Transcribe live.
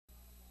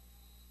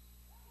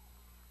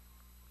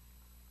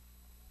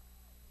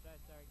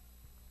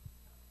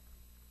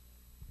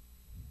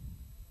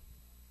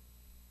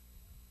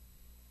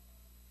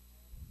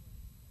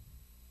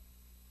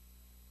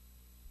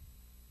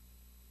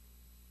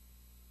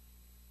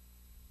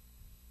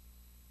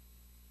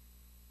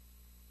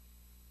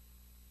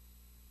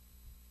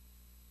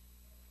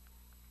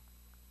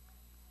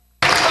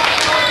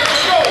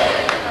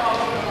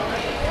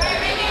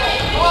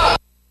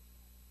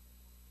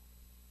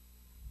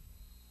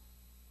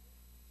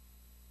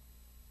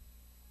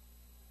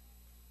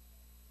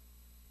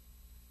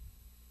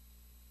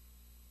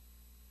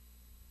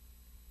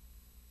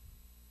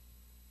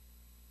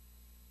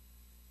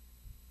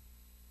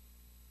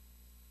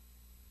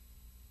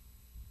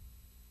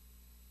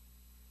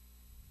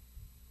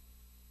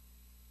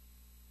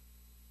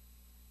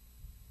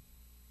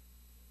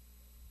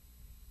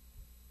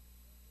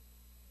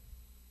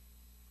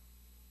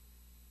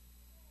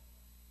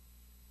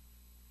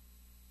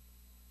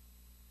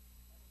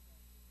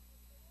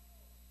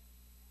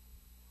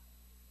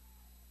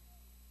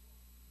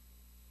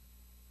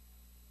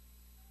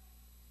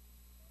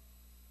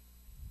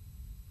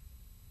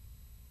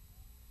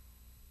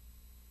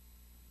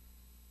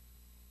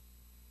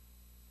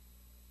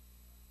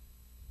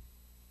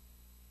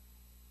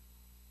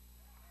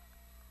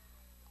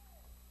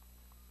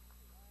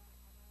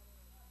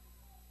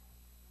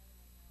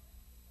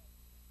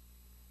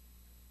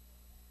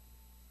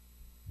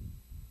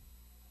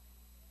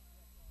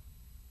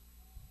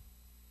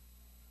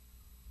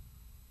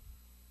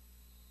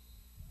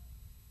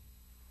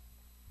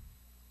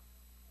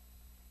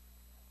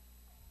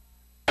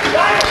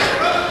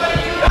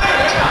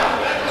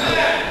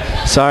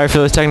Sorry for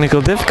the technical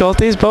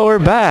difficulties, but we're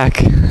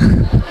back.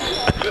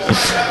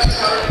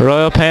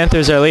 Royal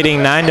Panthers are leading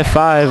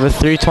 9-5 with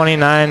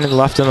 3:29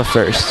 left in the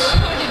first.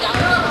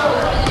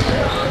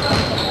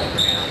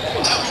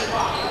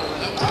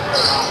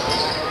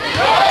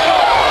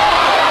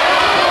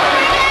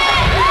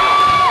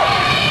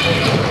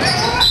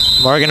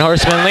 Morgan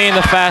Horseman leading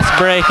the fast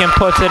break and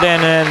puts it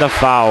in, and the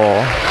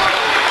foul.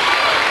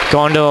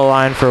 Going to the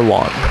line for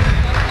one.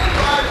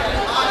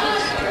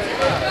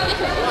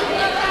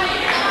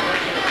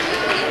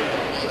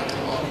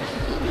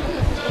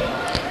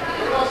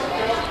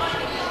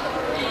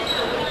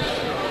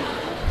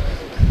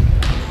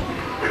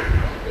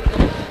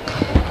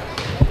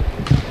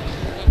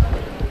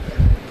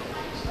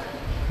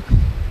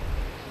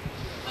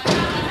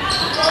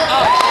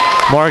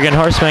 Morgan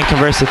Horseman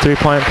converts the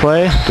three-point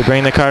play to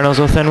bring the Cardinals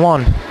within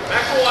one.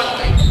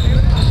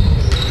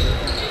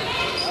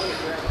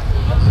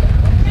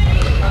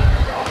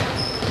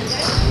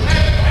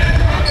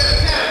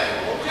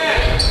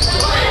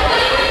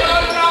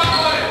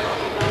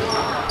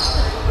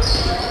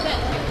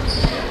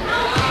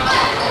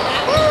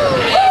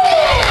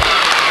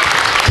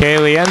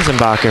 Kaylee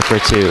Enzenbacher for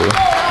two.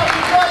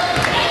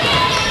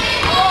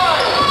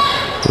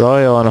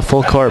 Royal on a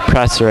full court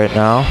press right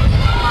now.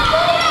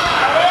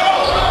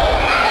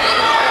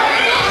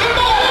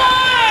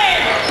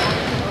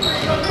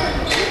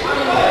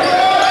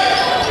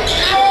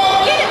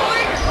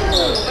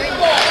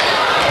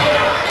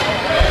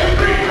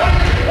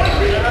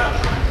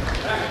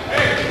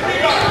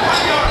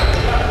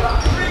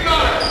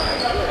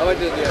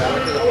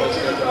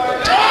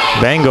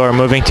 Bangor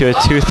moving to a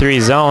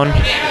 2-3 zone.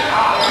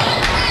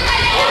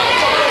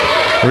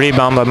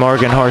 Rebound by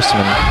Morgan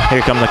Horseman. Here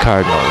come the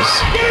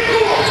Cardinals.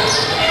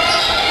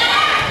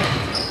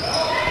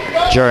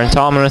 Jordan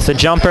Tallman with the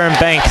jumper and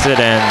banks it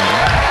in.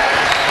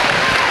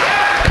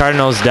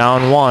 Cardinals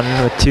down one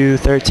with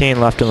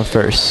 2:13 left in the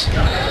first.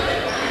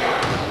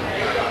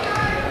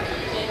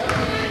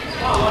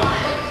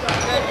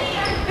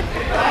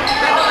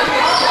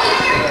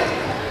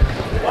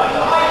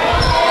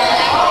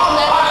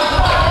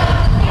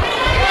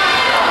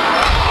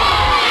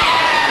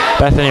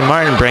 Bethany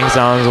Martin brings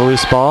down the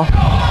loose ball.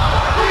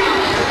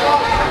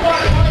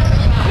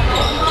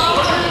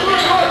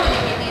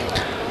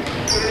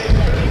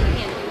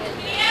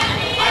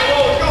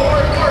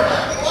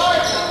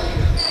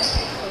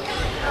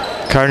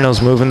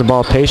 Cardinals moving the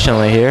ball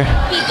patiently here.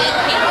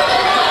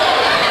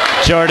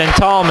 Jordan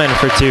Tallman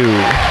for two.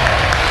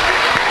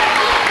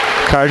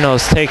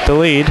 Cardinals take the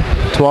lead,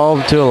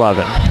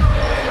 12-11.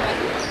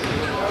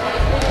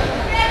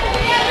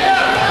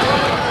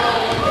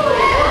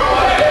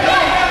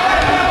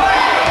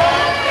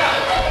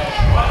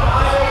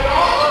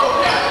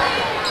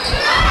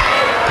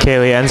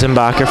 Kaylee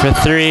Enzenbacher for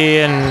three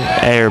and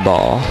air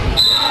ball.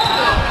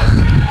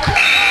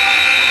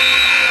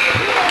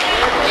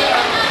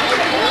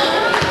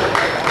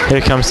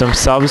 Here comes some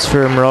subs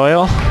from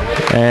Royal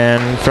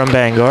and from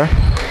Bangor.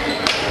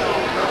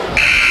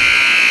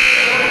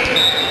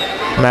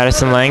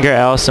 Madison Langer,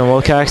 Allison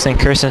Wilcox, and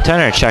Kirsten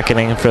Tenner checking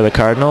in for the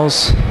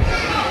Cardinals.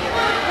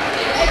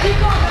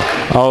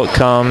 Out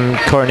come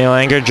Courtney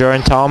Langer,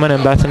 Jordan Tallman,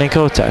 and Bethany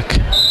Kotek.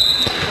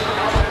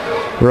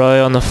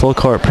 Royal on the full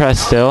court press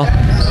still.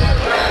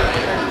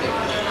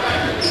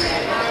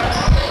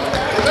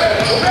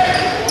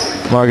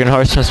 Morgan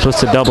Horseman supposed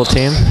to double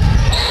team.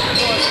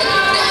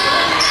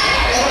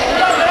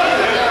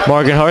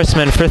 Morgan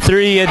Horseman for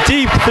three, a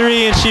deep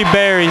three, and she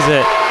buries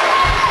it.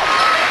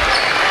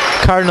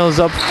 Cardinals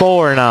up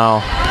 4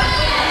 now.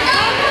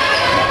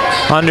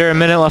 Under a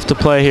minute left to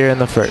play here in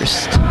the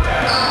first.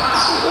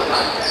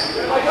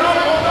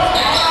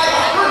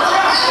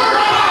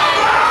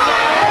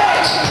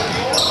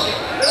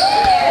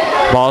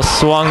 Ball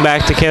swung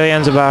back to Kaylee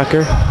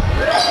Enzenbacher.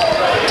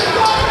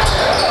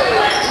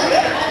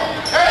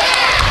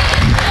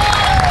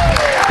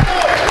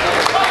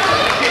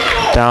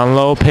 Down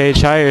low,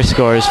 Paige Higher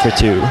scores for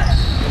two.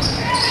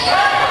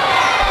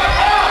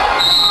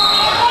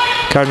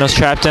 Cardinals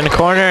trapped in a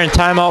corner and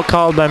timeout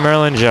called by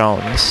Merlin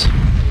Jones.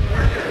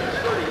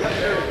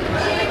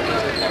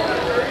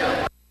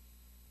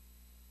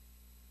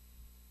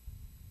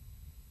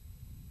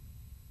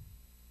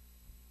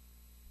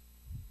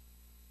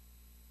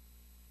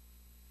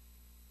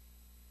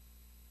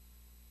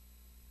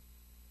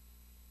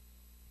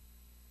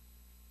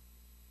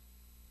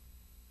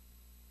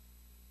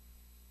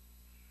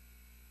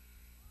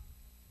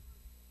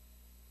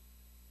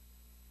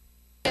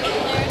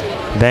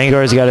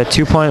 Bangor's got a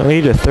 2-point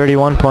lead with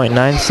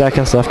 31.9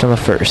 seconds left in the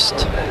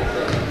first.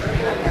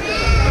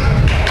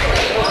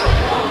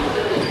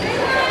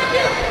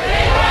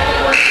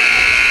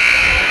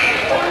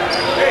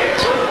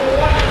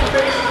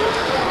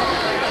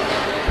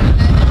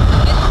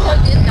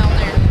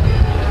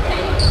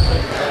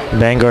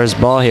 Bangor's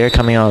ball here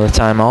coming out of the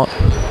timeout.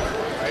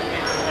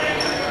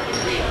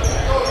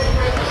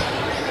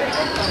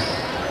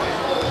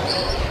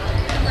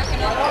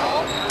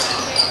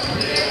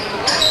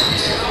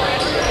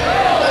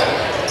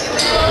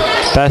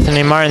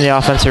 Bethany Martin, the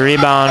offensive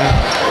rebound.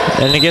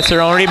 And he gets her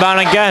own rebound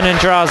again and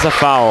draws the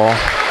foul.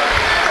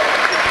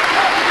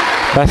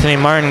 Bethany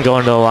Martin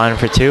going to the line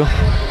for 2.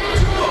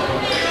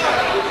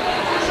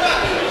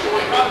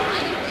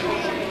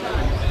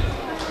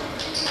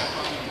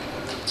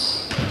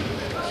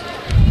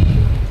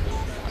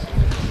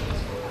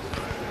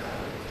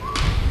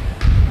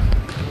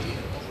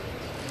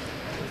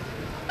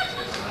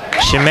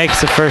 She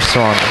makes the first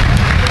one.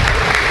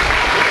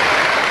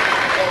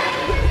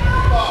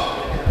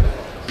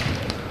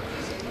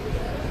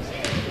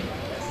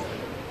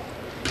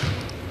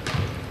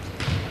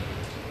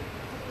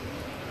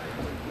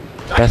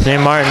 Bethany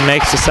Martin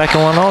makes the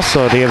second one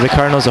also to give the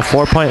Cardinals a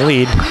 4-point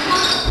lead.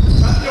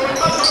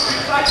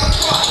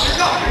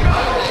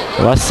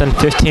 Less than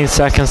 15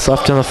 seconds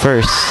left in the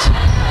first.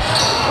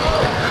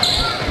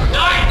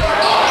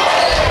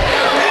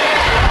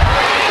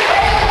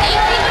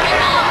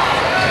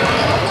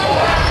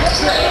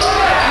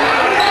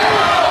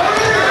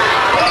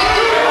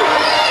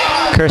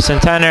 Kirsten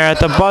Tenner at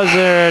the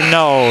buzzer,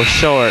 no,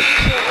 short.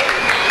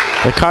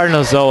 The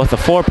Cardinals though with a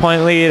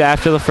 4-point lead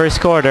after the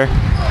first quarter.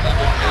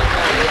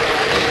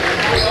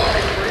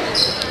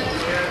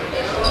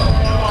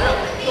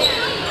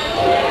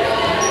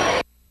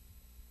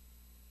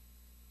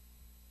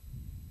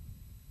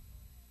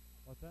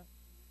 What's that?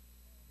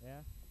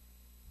 Yeah.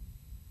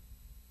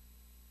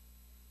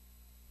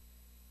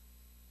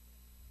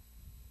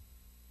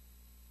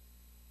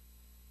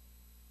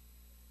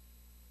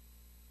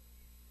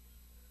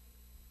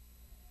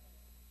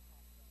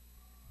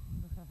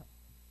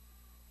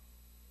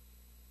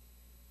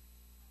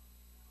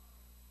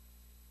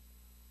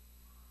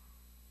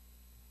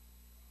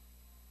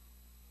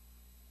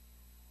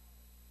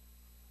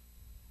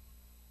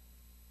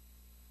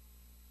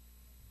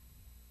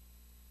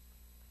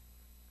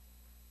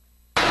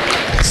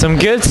 Some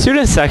good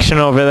student section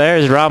over there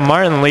as Rob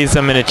Martin leads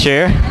them in a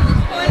cheer.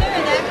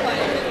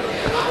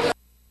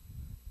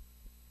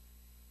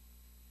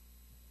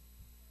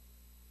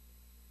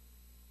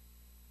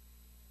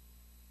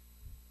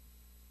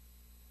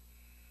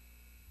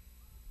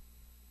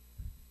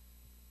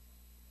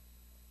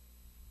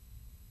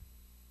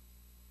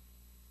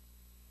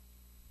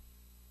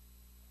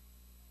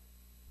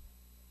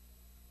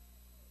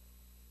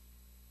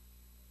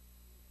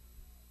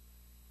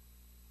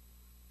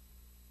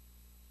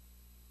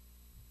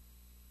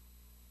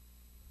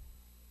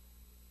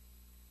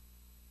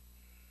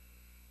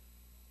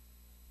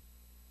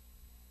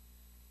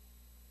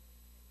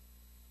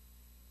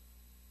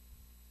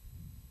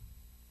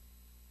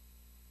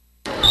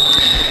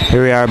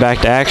 Here we are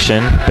back to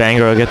action.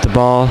 Bangor will get the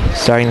ball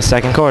starting the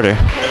second quarter.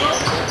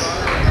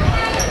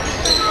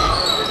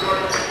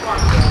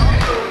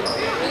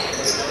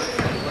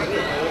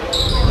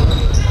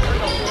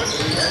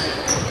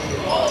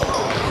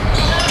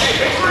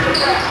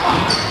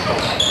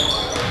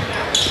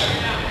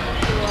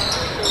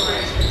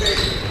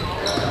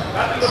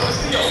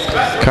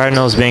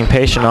 Cardinals being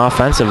patient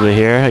offensively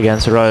here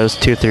against Royall's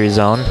 2-3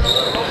 zone.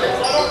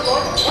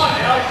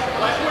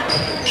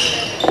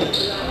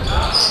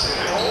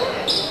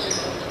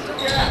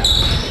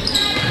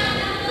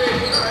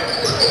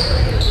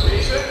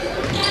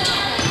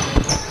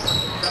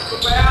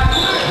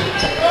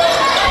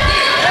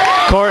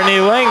 Courtney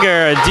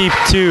Langer, a deep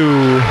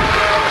 2.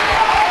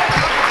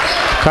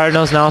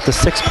 Cardinals now with a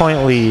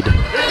 6-point lead.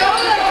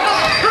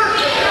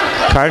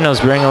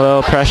 Cardinals bring a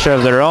little pressure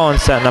of their own,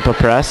 setting up a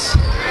press.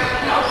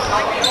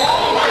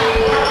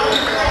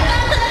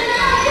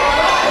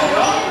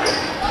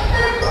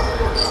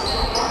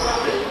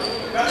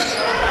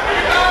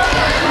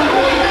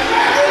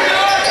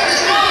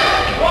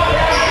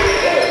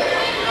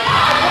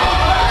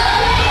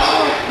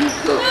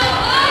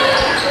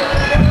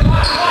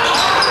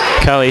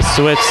 Kelly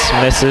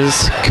Switz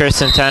misses.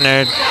 Kirsten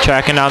Tenner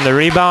tracking down the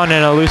rebound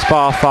and a loose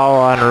ball foul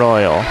on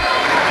Royall.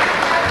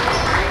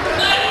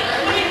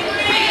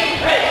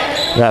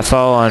 That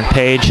foul on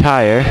Paige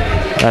Higher.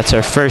 That's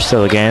her first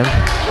of the game.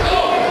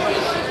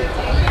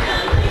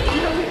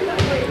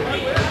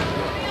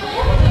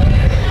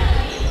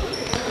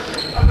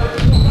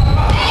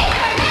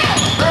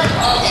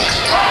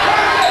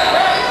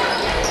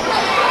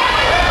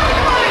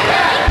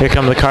 Here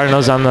come the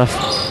Cardinals on the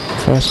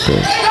first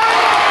pitch.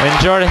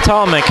 And Jordan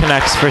Tallman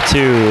connects for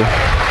 2.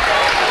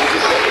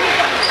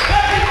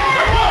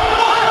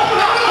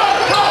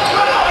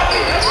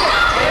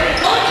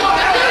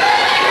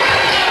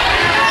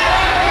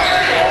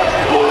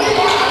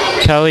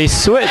 Kelly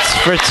Switz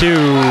for 2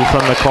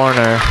 from the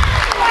corner.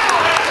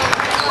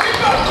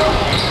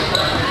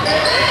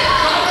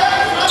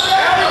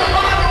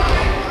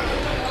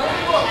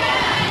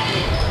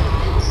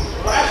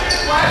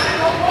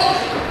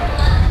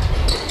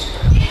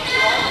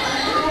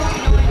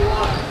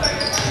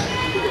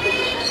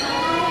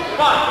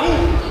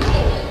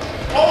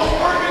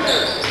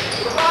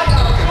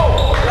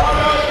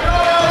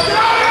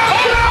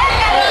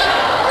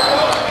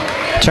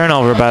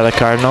 Turnover by the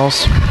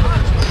Cardinals.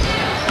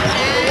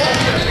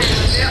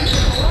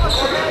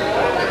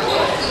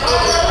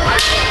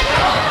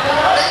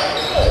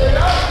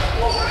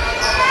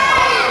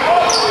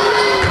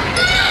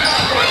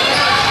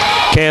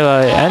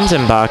 Kayla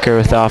Enzenbacher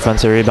with the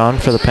offensive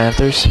rebound for the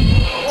Panthers.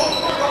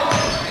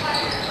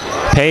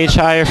 Paige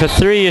Higher for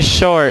three is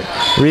short.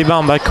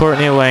 Rebound by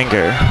Courtney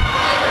Langer.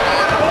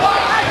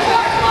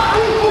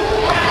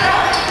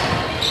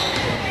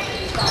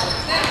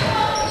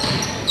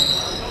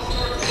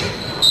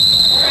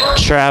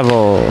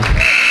 Travel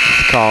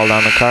called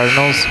on the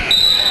Cardinals.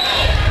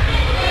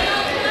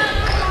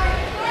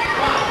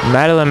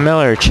 Madeline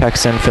Miller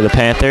checks in for the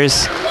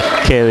Panthers.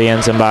 Kaylee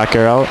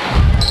Enzenbacher out.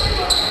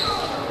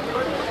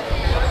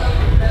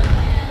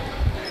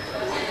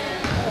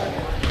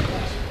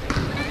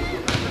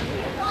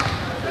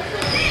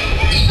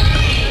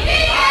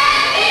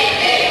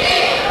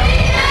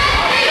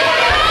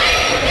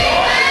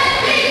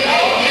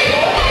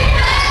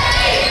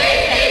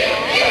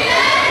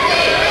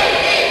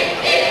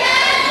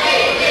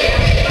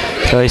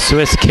 Kelly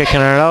Swiss kicking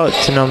her out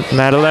to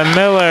Madeline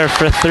Miller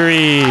for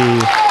three.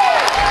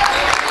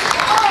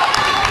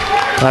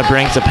 That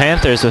brings the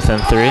Panthers within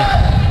three.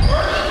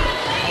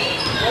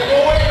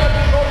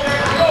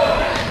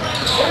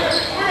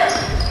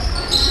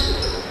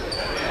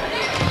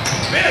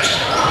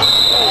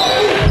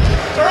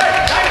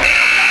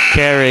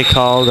 Carry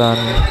called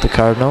on the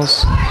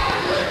Cardinals.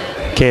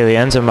 Kaylee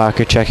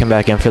Enzenbacher checking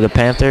back in for the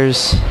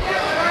Panthers.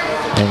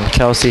 And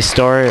Kelsey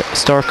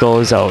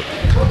Storkel is out.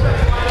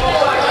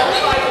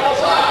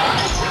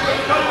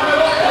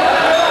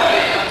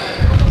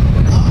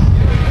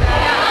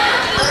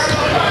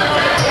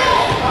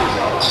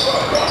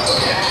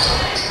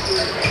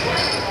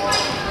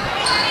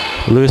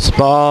 Loose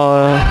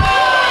ball.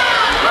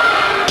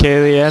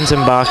 Kaylee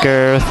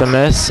Enzenbacher with the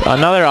miss.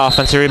 Another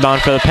offensive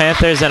rebound for the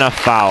Panthers and a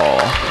foul.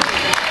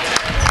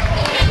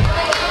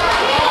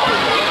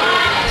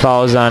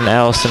 Fouls on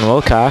Allison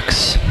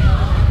Wilcox.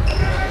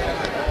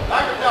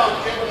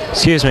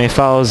 Excuse me,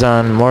 fouls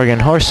on Morgan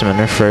Horseman,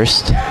 her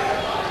first.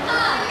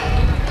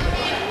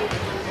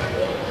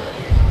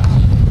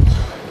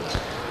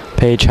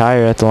 Paige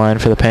Higher at the line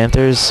for the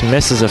Panthers.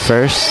 Misses a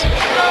first.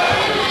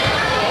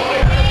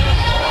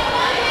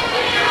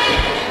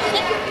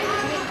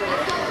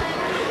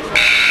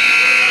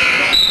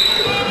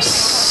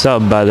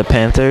 Sub by the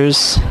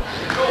Panthers.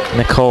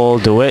 Nicole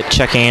DeWitt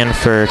checking in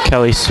for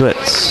Kelly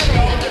Switz.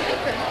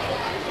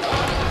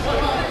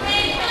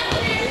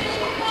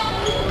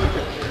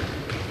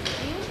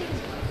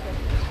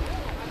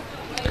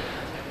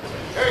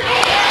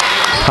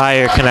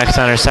 Higher connects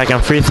on her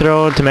second free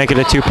throw to make it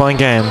a 2-point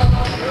game.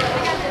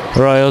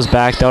 Royals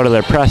backed out of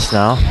their press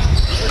now.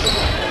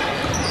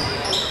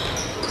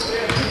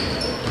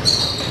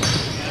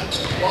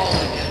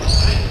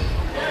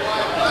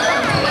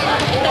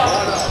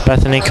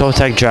 Bethany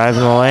Kotek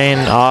driving the lane,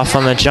 off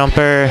on the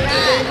jumper,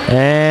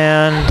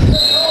 and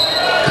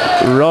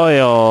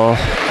Royal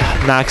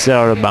knocks it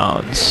out of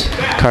bounds.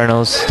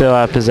 Cardinals still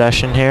have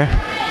possession here.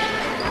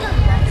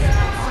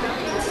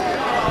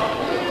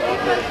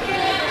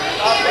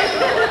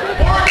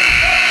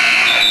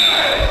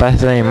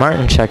 Bethany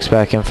Martin checks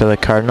back in for the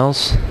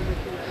Cardinals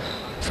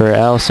for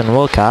Allison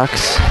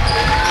Wilcox.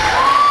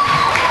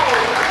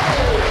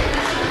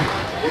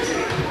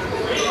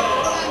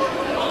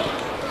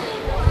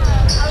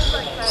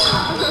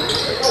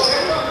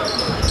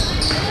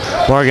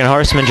 Morgan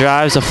Horseman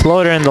drives a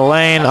floater in the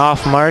lane,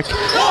 off mark.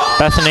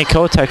 Bethany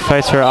Kotek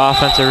fights for an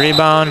offensive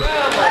rebound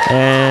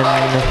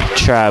and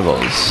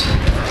travels.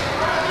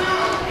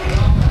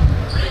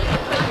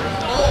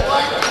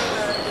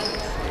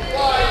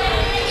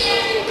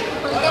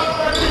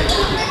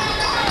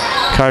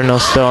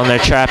 Cardinals still in their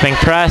trapping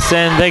press,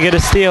 and they get a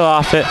steal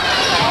off it.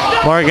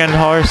 Morgan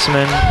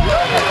Horseman.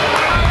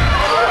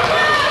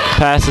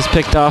 Pass is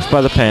picked off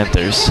by the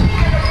Panthers.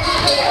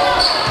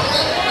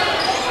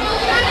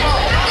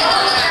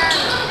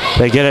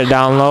 They get it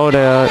down low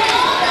to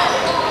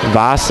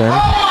Vossen.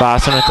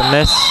 Vossen with the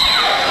miss.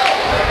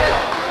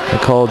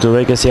 Nicole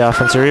DeWitt gets the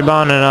offensive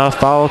rebound, and a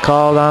foul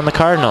called on the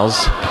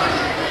Cardinals.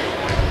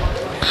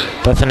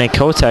 Bethany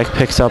Kotek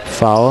picks up a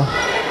foul.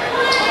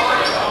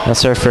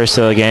 That's her first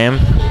of the game.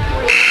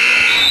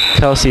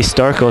 Kelsey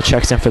Storkel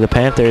checks in for the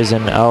Panthers,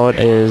 and out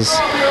is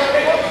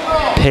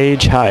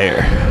Paige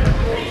Higher.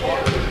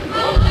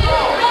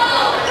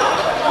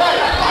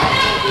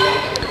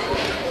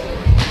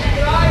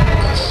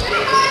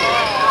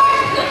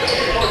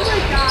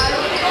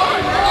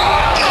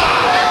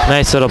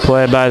 Nice little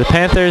play by the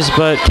Panthers,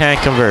 but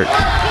can't convert.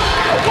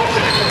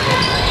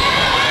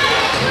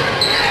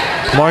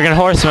 Morgan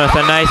Horseman with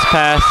a nice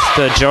pass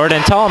to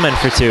Jordan Tallman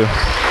for two.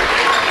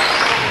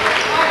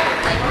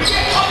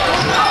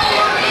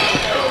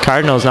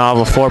 Cardinals now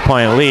have a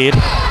 4-point lead.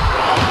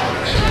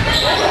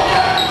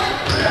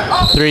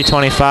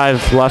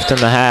 3:25 left in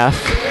the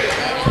half.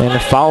 And a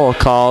foul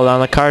called on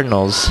the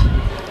Cardinals.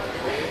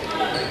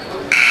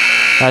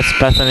 That's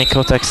Bethany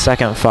Kotek's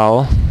second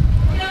foul.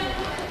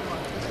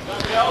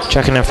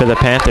 Checking in for the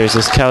Panthers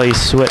is Kelly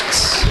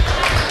Switz.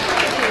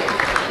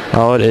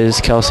 Out is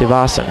Kelsey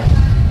Vossen.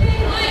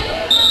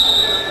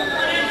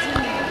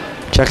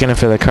 Checking in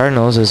for the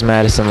Cardinals is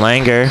Madison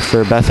Langer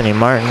for Bethany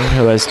Martin,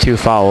 who has 2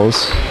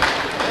 fouls.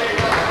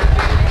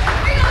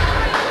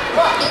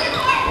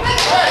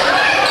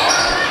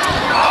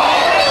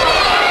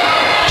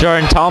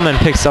 Jordan Tallman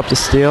picks up the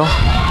steal.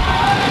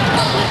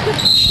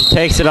 She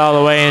takes it all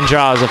the way and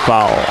draws a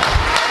foul.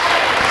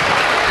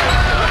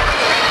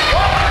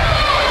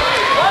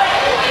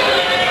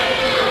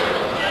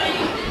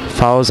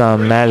 Fouls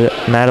on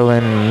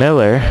Madeline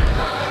Miller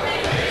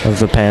of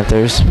the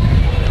Panthers.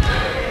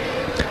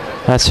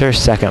 That's her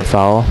second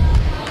foul.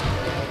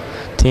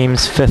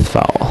 Team's fifth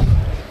foul.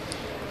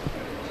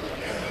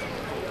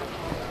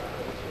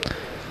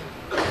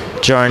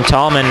 Jordan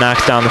Tallman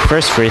knocks down the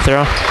first free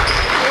throw.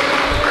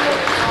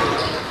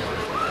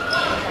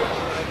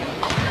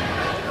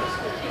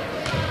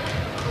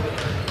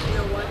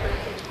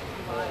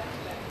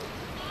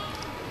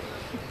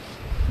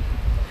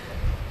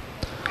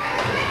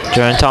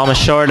 Jordan Tallman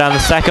short on the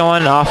second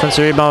one.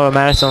 Offensive rebound by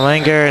Madison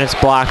Langer, and it's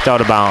blocked out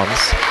of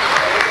bounds.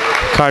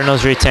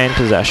 Cardinals retain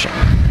possession.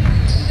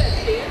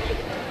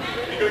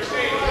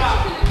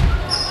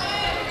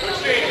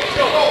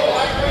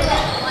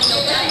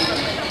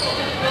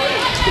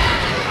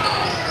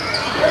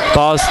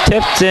 Ball's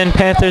tipped in,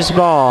 Panthers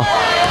ball.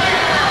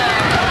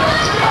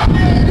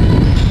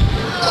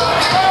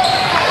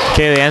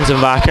 Kaylee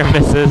Enzenbacher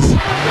misses.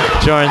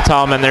 Jordan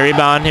Tallman the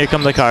rebound. Here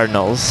come the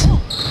Cardinals.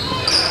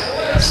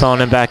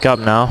 Slowing it back up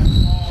now.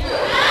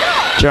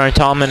 Jordan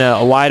Tallman,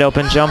 a wide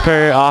open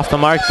jumper off the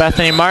mark.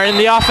 Bethany Martin,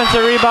 the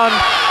offensive rebound,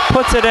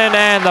 puts it in,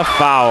 and the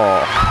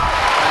foul.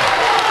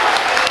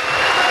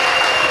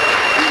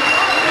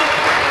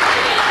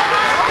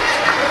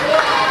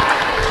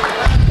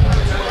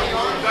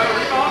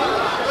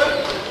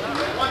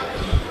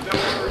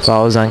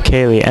 Foul is on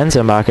Kaylee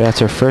Enzenbacher. That's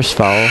her first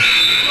foul.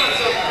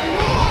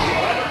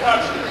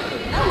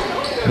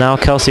 Now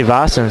Kelsey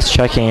Vossens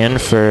checking in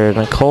for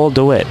Nicole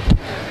DeWitt.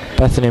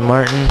 Bethany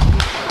Martin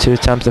to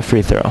attempt the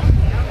free throw.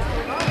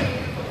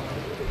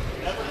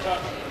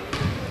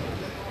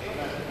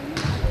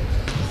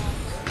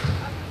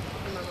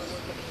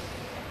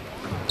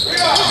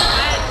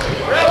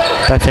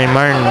 Bethany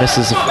Martin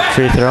misses a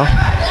free throw.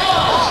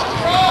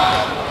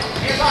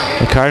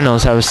 The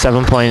Cardinals have a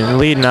 7-point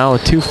lead now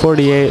with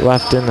 2:48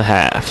 left in the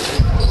half.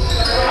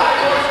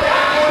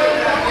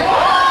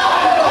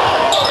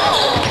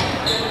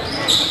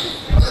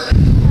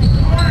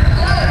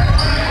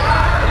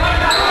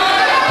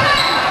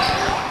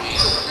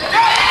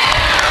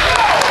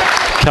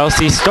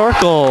 Kelsey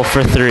Storkel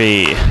for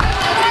three.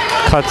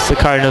 Cuts the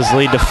Cardinals'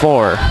 lead to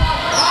 4.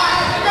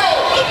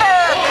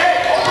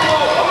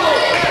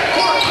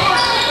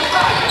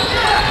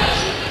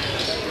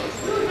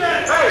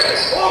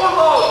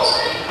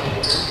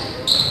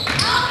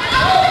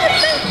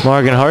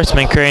 Morgan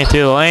Horseman carrying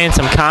through the lane.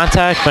 Some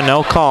contact, but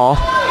no call.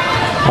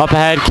 Up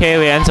ahead,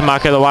 Kaylee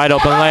Enzenbacher, the wide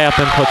open layup,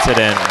 and puts it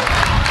in.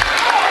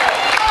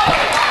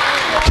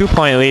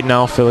 2-point lead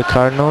now for the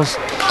Cardinals.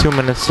 2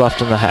 minutes left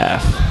in the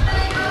half.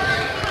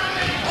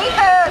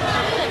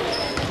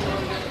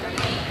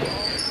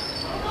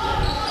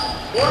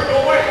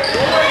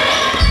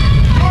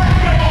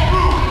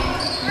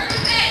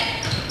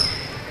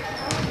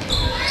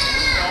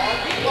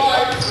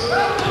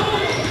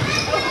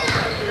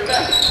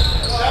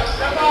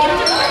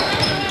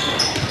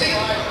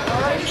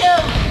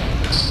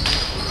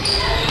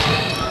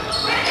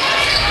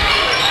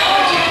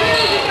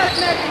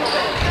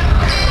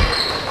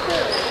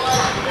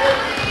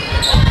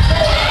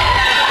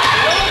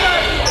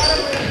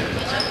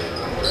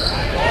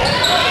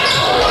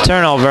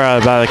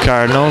 Turnover by the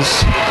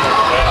Cardinals.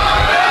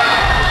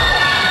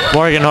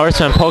 Morgan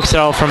Horseman pokes it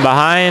out from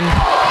behind.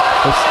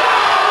 It's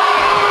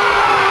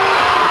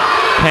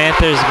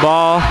Panthers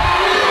ball.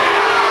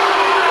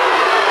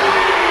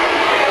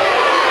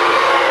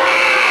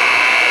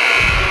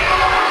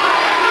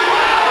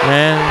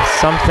 And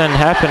something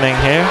happening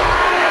here.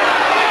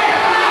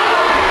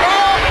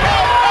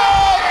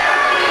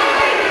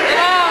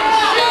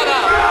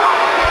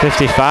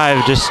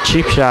 .55, just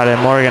cheap shot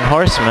at Morgan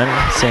Horseman,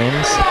 it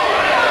seems.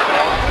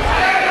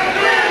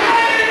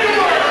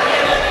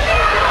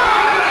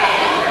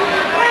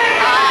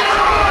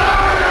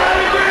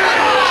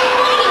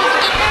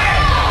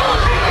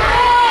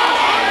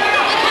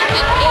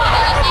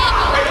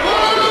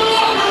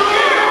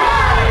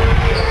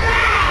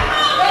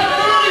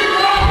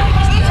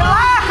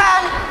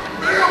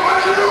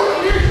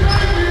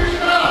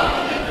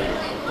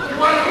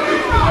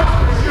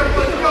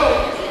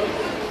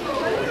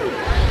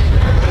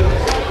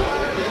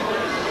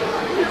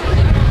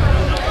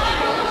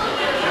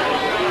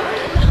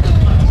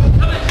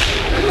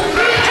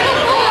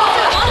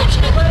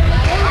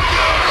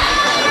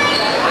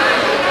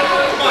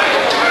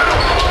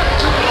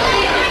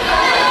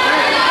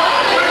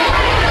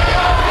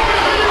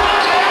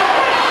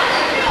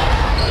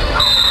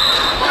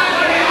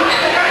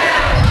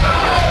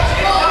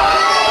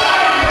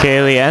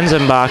 Kaylee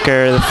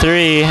Enzenbacher, the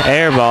 3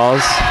 air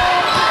balls.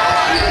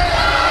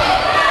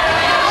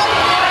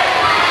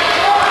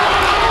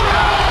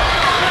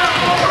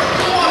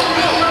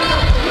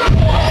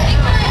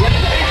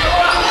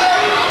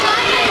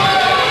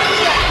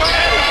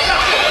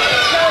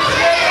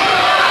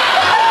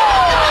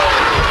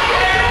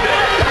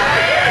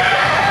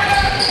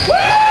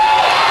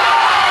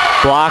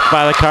 Blocked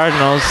by the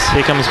Cardinals.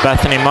 Here comes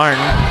Bethany Martin.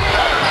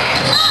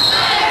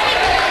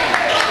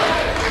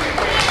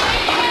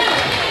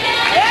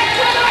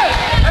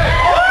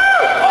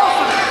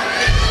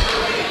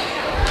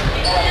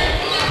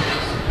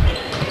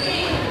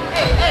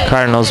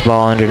 Cardinals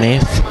ball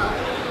underneath.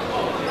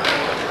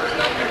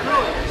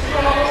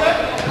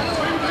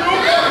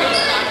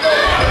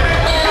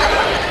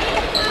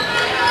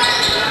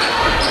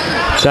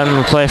 Setting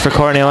the play for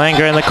Courtney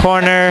Langer in the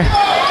corner.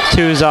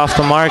 Two's off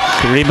the mark.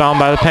 Rebound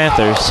by the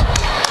Panthers.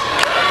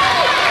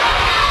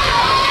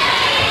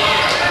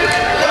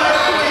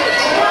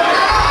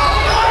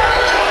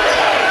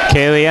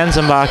 Kaylee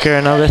Enzenbacher,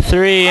 another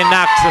three, and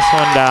knocks this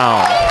one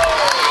down.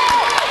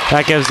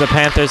 That gives the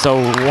Panthers a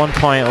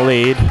 1-point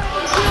lead.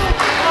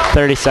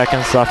 30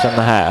 seconds left in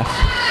the half.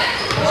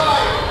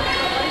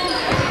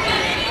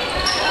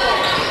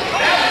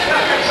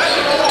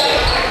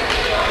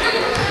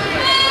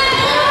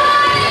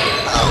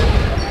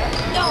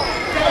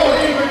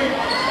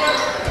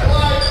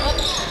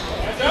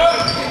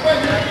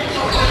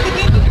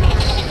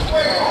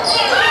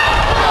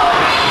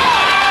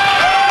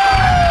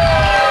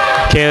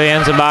 Kaylee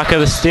Enzenbacher,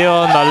 the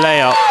steal and the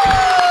layup.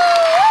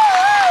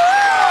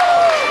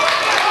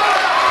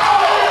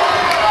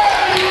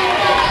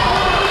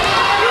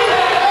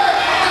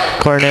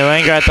 Courtney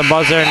Langer at the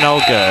buzzer, no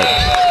good.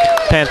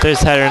 Panthers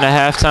head into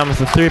halftime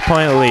with a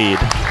 3-point lead.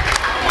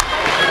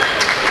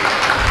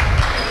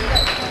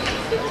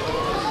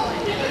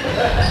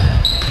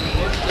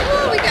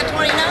 We got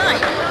 29.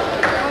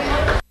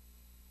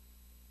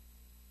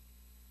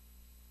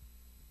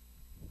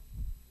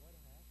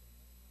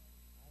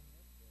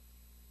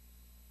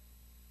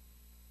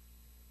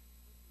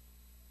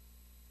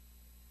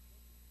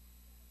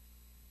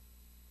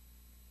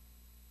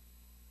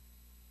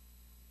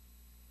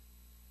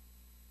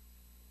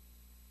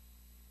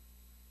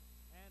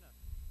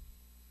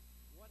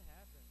 What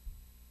happened?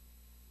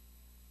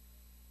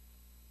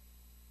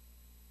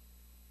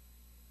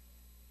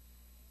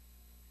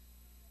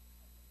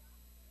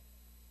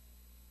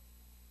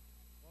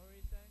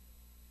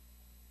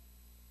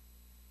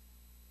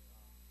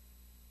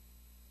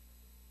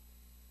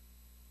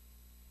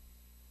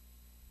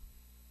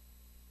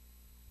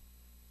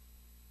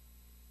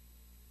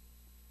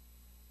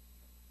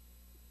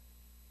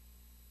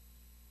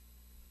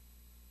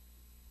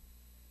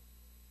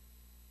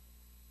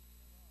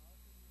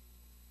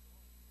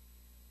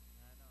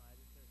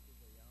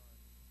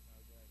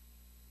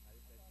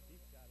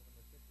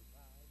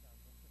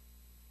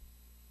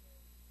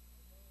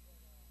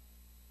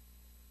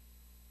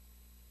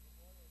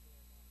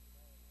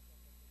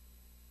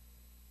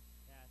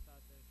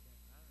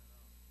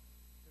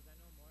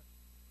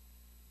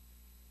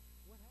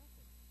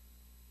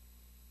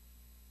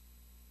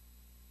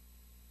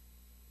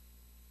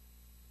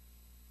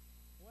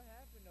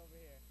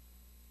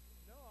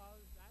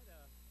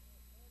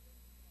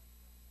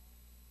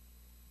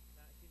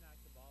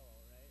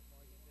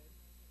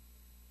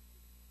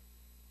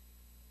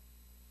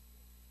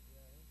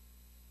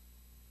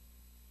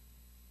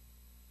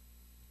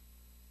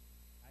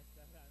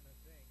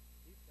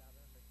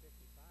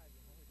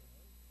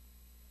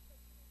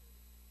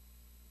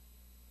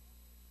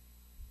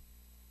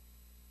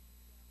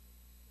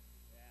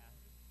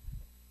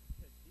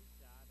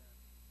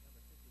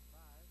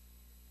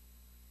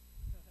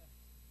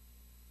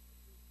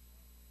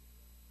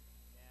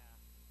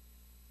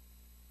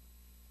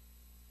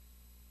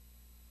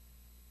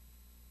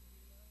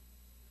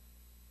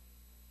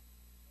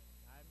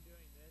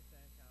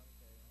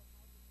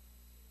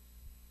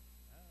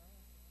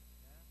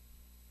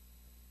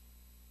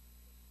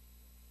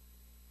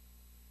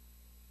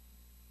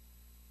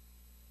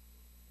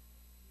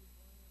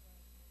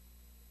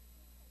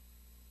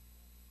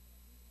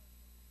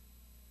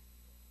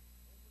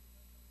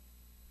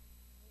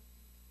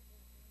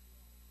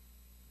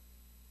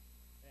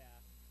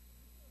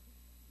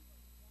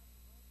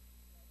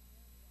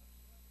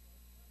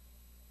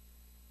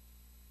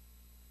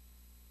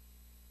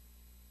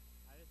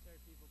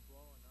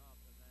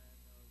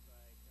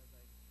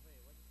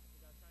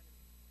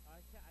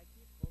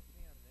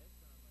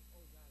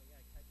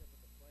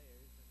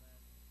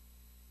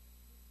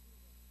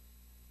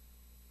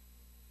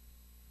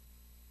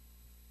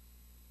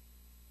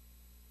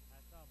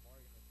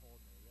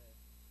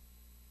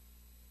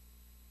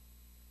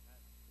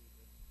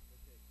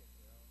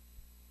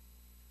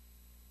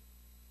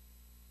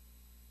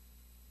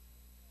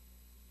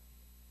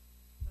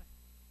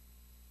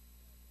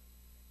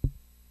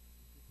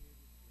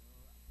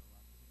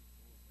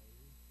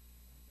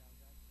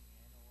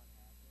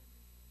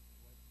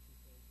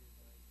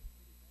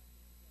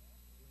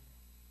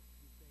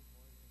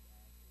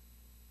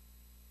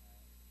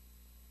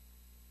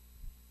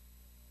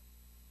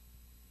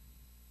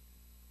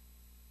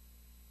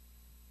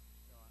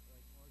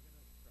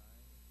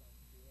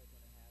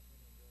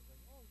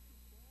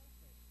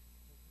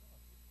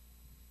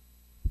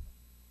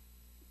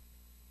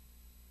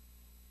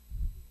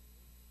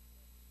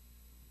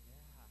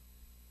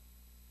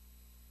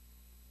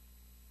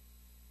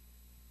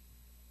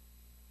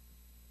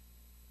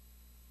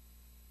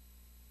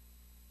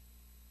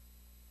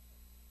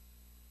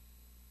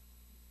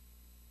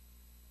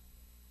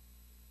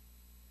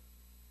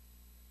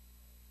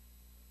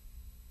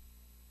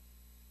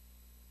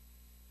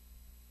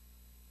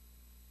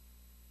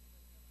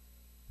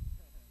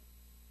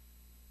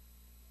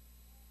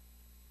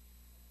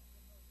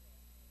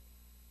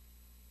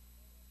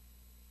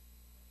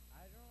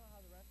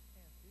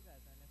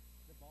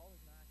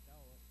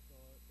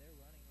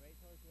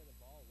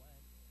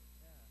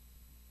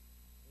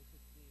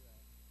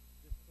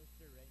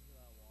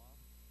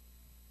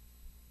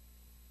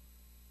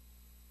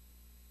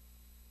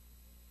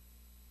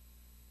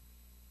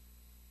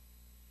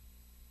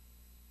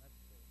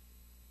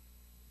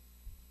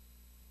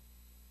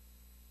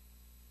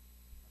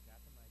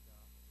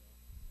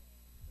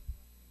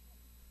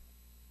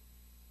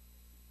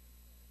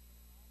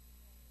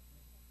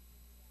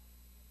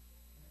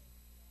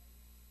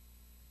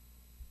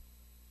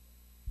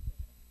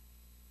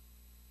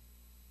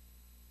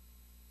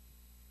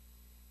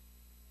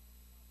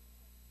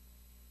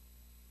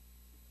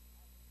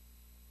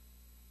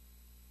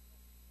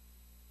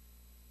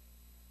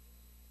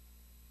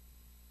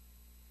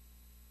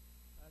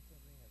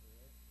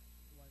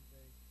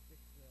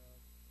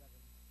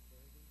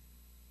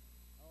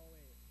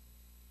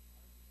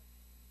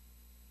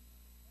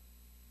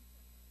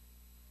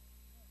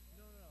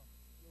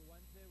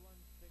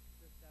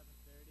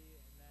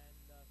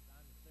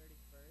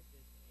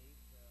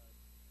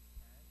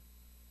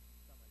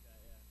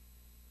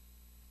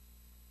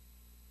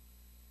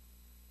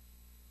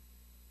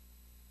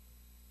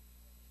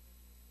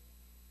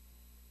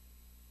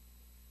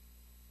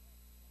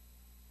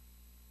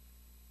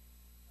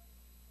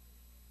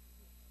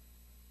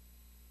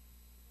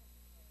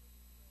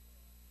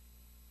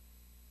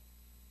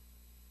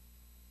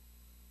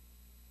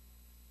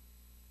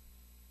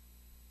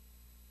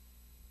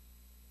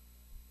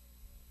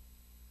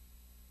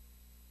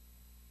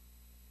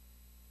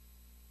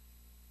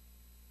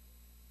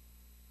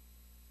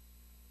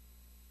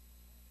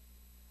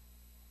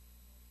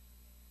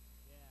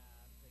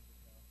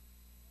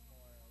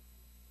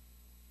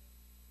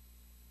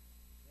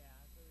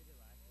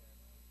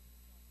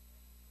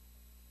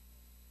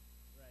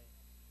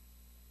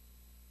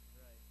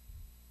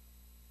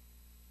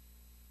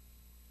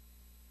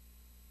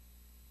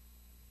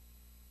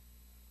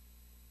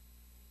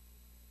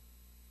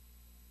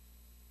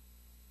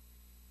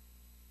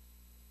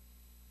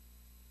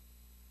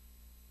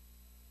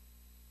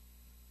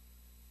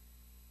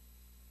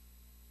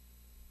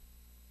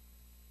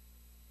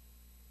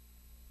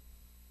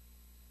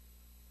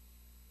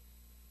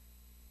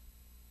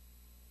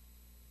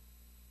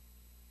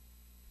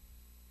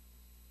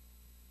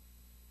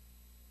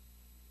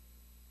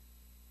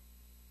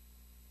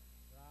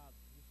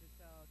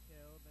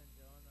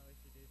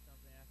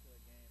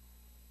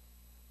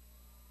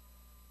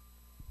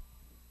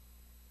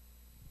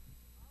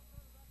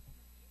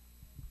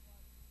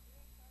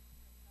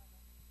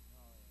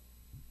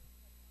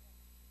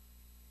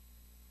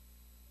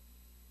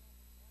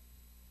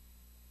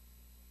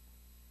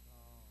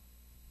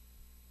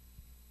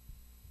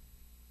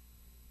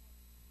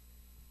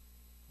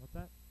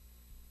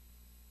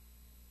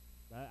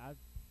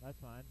 That's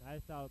fine. I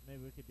just thought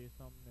maybe we could do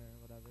something or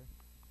whatever.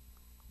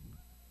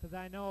 Because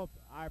I know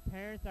our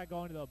parents are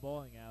going to the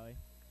bowling alley.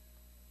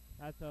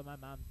 That's what my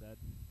mom said.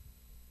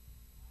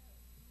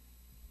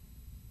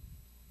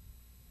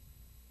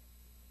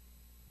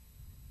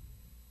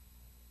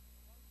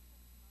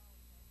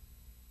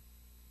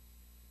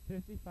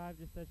 "55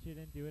 just said she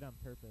didn't do it on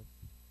purpose.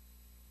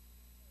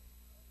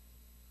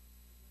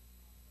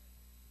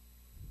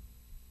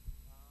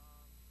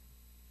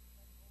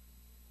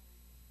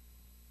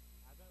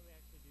 I bet we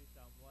actually do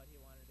some. What he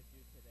wanted to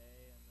do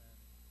today, and then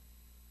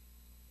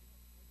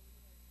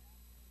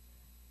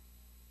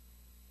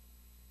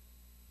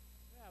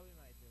yeah, we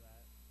might do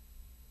that.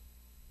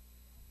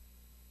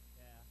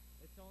 Yeah,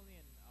 it's only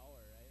an hour,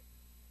 right?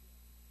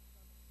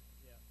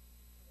 Yeah.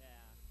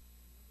 Yeah.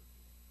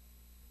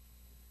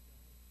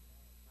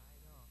 I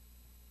know.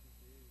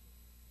 Dude.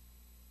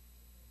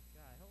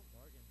 God, I hope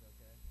Morgan's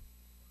okay.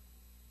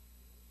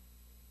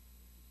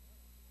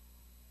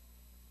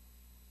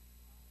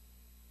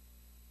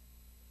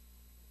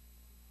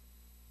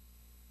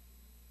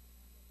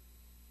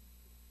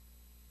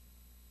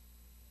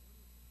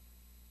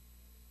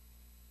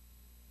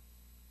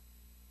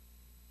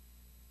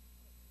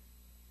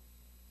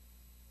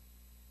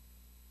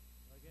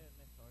 Look at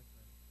Miss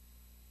Horseman.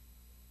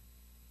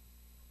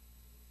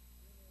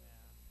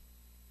 Yeah.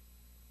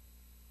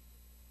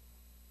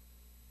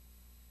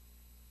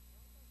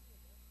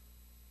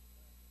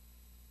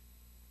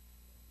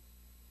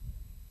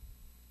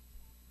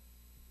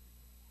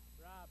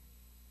 Rob,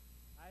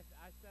 I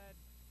said,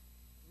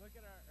 look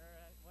at our,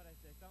 what I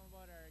say, something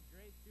about our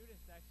great student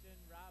section,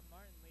 Rob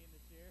Martin leading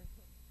the cheer.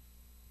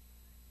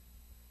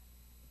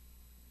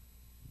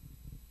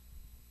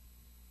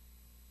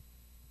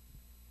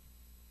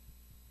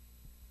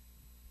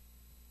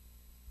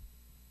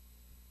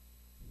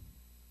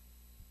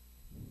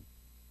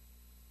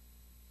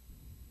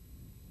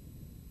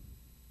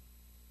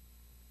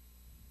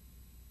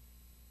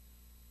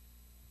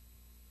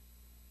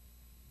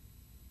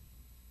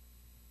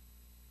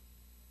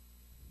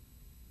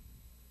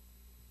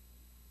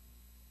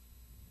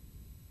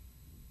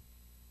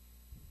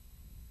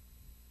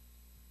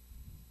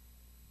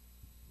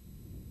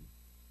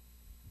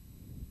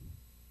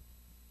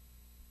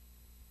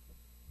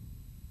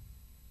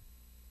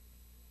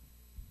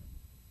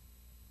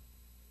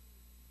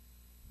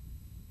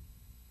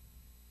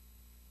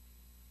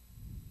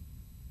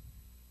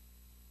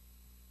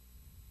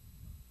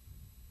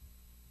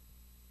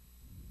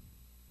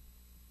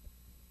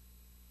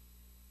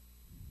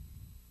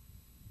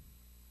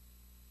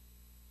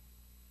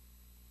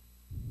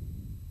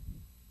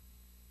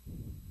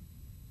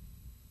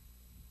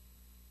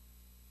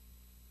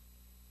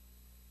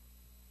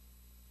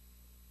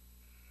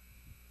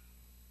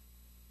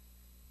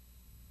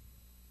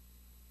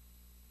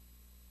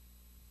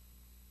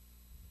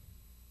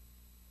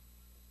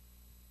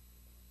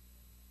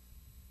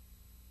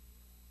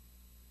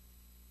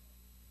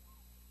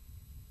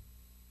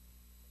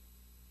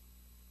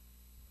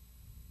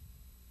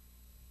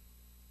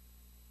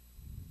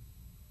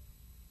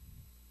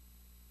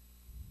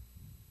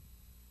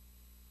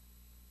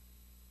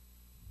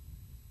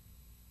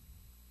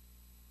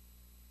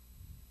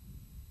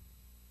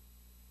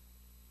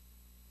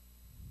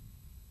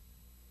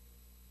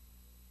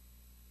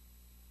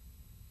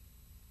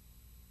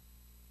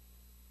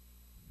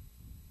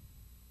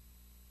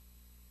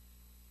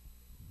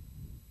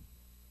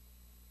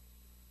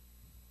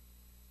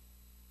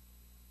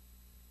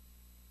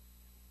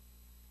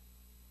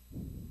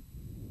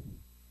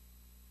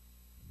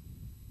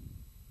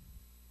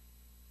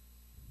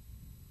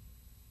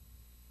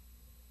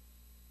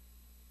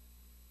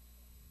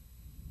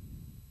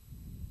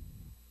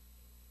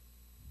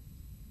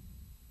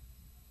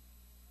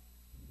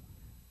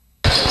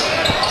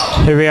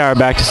 Here we are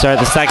back to start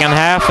the second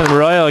half, and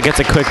Royall gets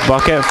a quick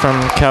bucket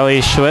from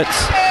Kelly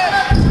Schwitz.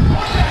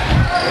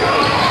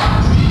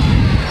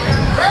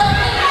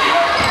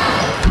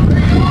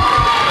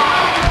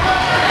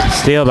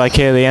 Steal by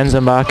Kaylee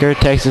Enzenbacher,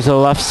 takes it to the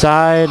left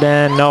side,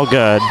 and no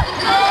good.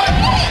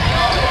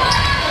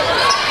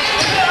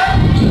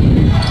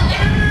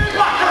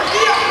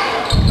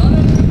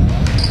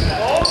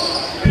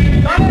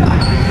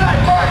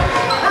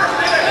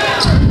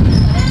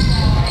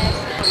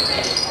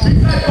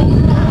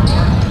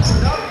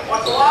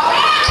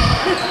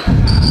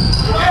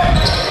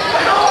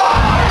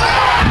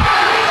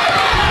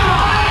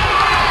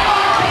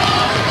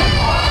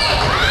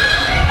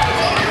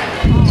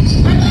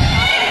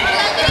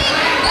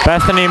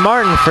 Bethany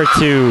Martin for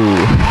two.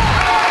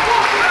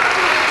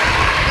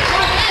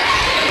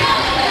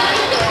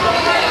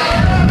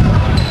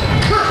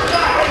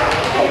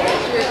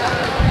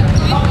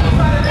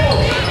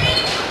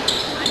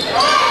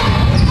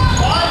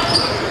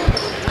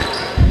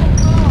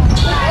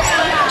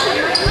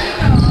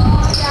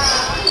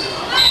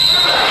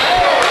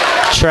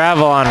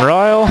 Travel on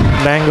Royall,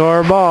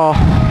 Bangor ball.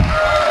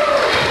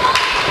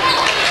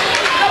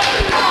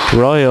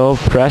 Royall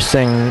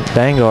pressing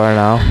Bangor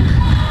now.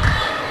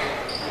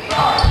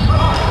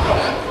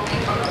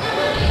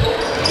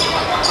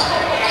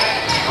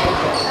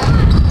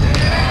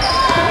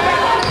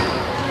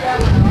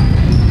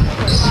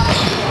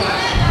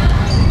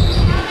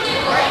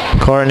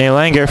 Courtney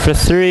Langer for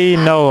three,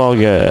 no all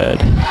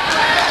good.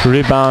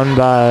 Rebound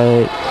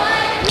by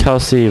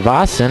Kelsey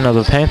Vossen of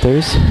the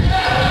Panthers.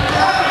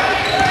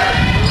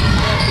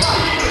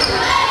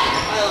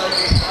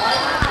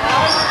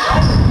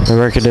 They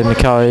work it into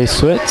Kelly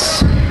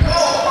Switz.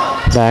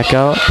 Back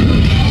out.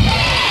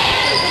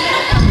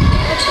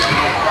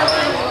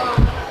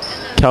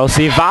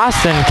 Kelsey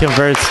Vossen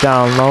converts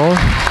down low.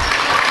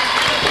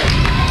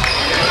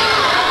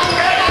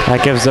 That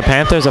gives the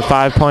Panthers a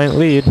 5-point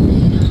lead.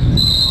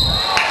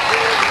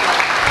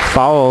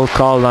 Foul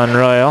called on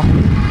Royall.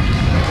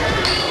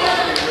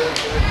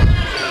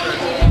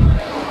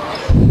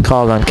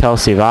 Called on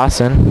Kelsey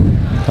Vossen.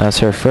 That's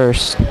her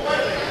first.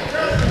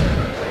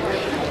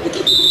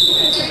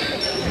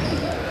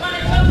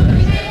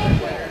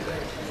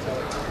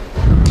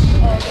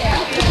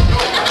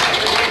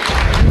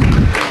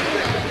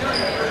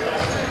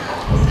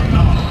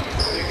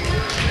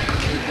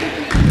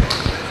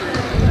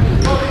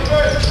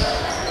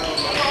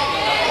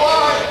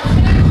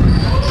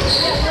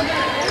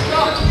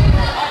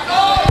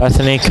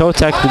 Bethany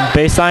Kotek, the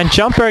baseline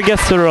jumper,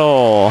 gets the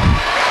roll.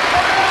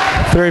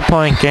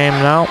 3-point game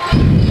now.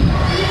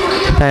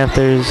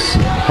 Panthers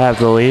have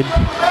the lead.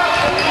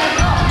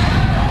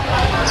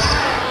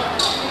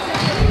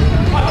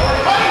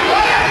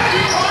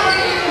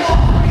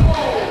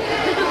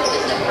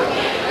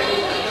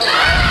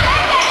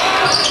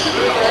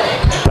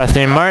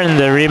 Bethany Martin,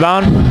 the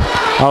rebound.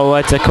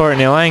 Outlet to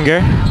Courtney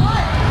Langer.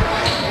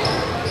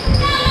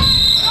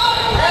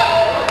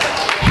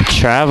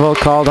 Travel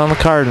called on the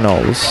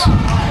Cardinals.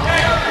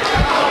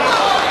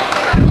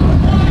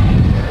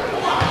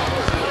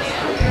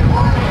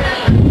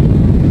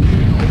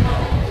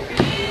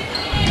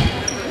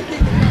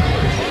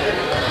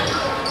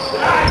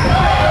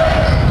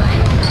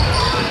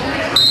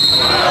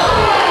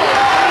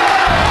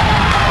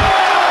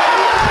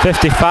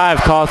 .55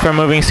 called for a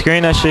moving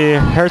screen as she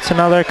hurts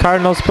another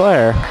Cardinals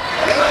player.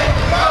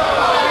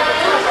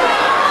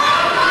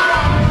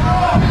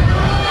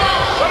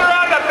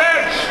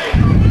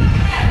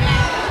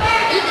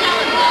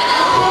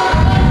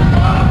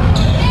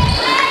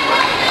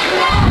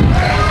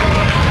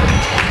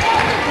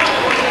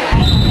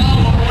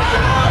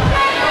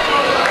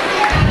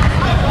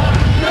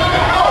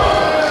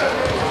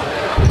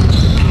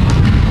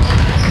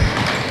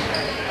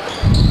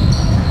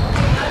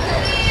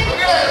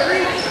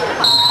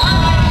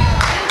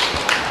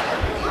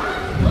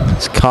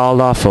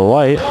 Called off a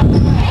white.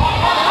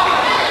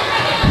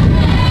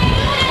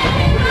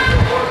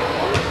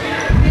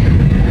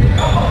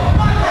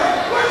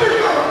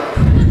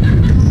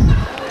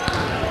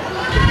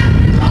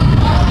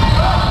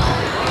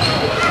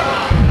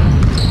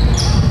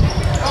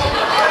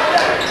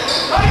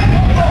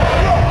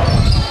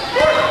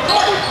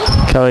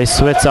 Kelly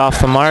Switz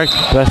off the mark.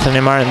 Bethany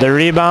Martin the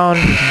rebound,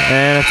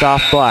 and it's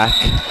off Black.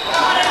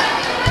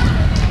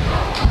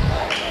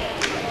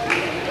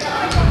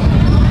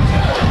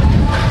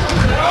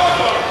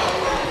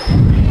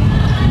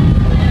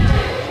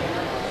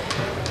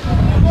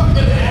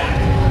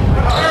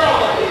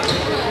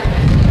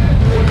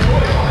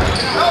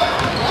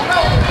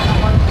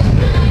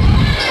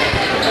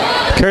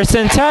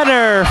 Kirsten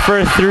Tenner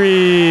for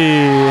three.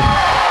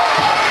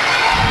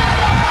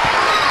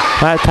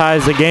 That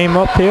ties the game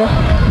up here.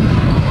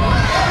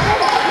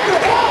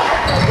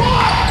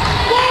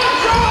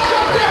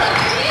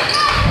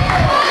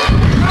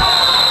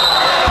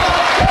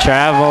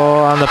 Travel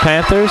on the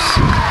Panthers.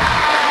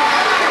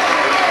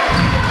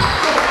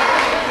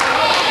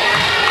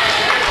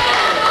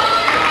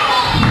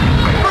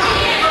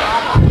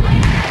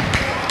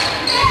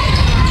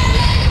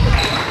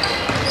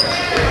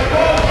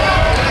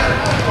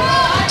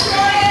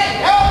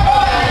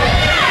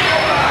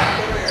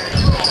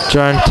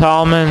 Jordan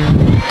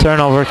Tallman,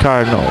 turnover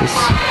Cardinals.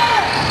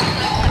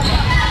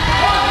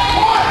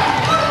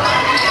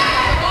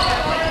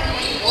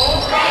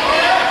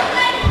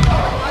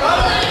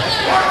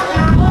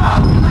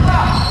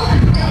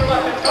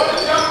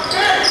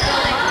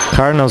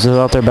 Cardinals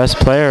without their best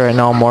player right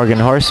now, Morgan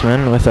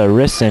Horseman, with a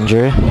wrist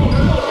injury.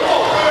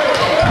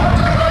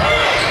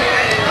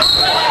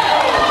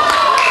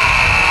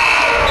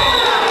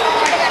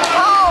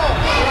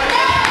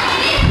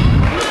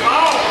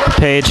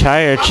 Paige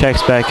Heyer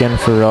checks back in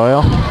for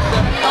Royall.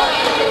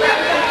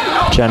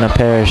 Jenna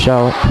Parrish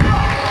out.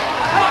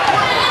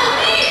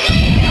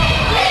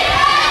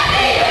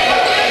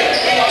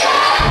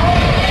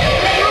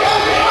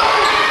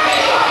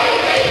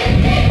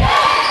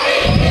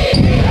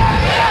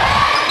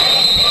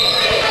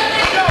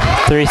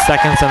 Three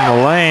seconds in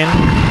the lane.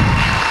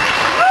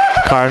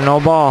 Cardinal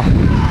ball.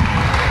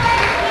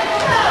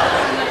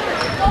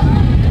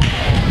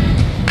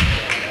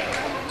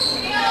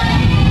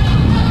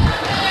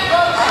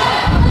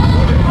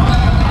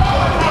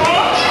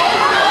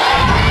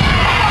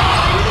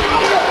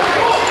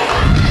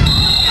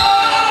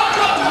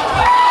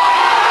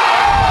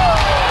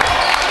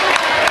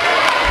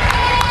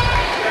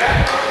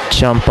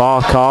 Jump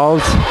ball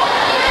called.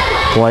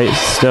 White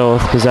still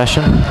with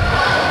possession.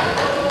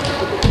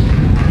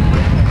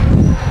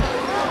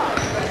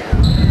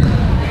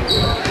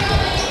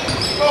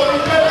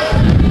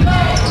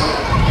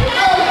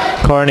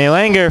 Courtney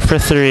Langer for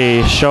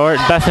three. Short.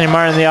 Bethany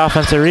Martin the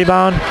offensive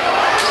rebound.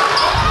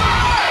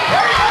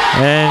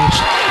 And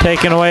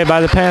taken away by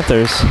the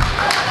Panthers.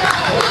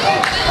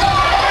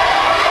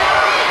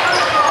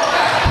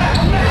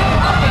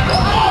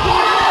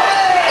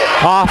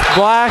 Off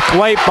black,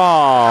 white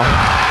ball.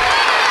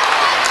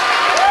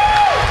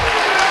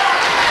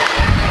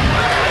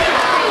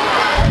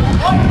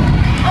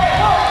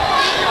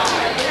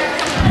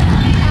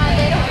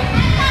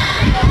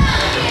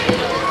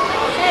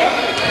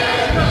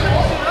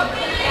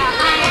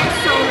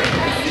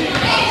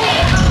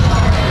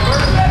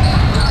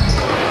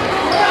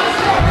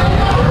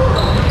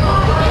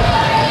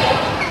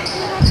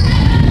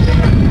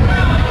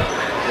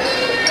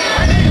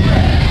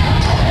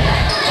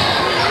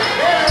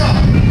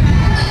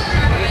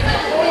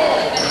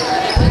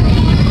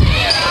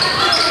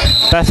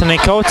 Bethany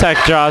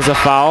Kotek draws a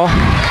foul.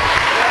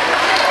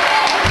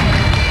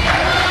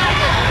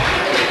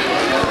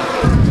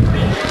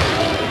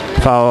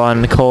 Foul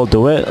on Nicole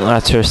DeWitt,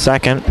 that's her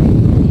second.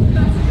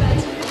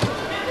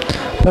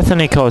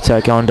 Bethany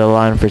Kotek on to the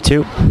line for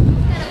two.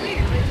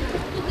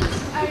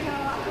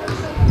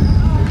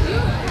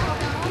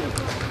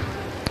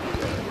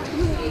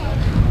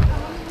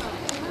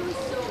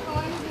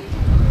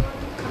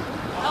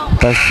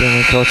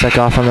 Bethany Kotek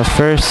off on the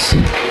first.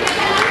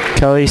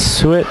 Kelly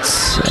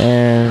Switz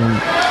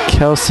and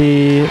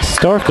Kelsey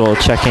Storkel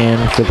checking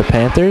in for the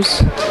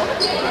Panthers.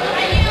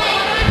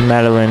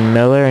 Madeline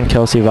Miller and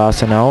Kelsey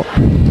Vossen out.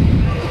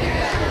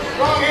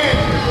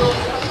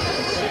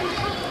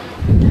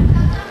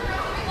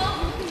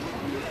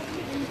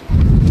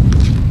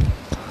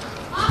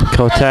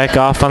 Kotek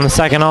off on the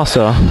second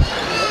also.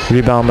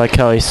 Rebound by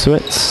Kelly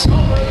Switz.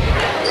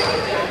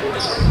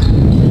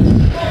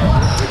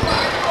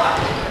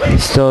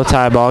 Still a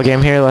tie ball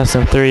game here, less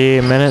than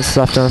 3 minutes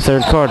left in the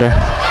third quarter.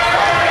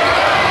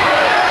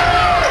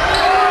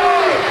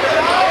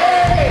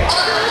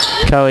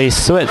 Kelly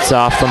Switz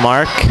off the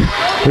mark.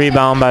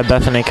 Rebound by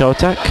Bethany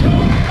Kotek.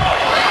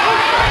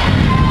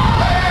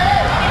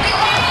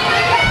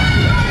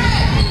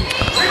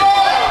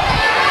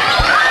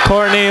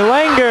 Courtney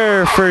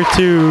Langer for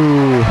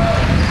two.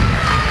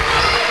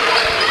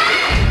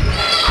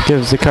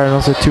 Gives the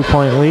Cardinals a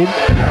 2-point lead.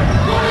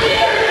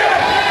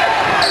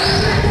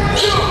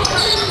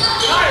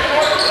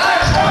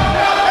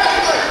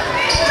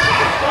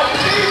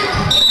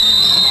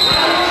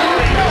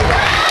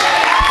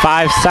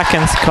 Five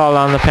seconds called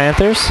on the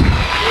Panthers.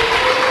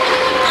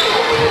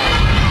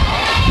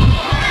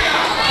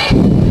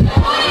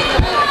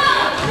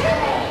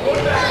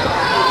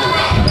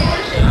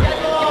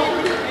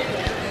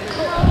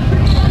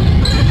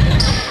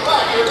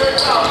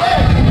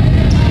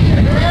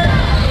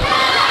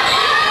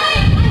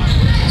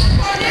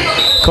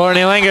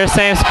 Courtney Langer,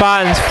 same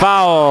spot, and is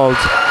fouled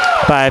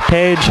by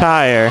Paige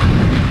Heyer.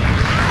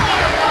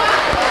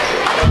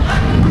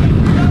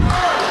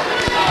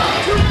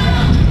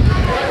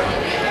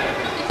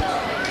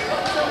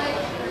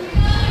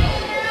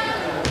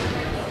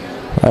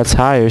 That's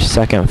Heyer's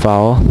second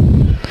foul.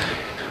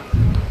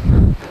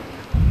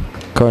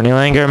 Courtney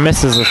Langer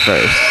misses the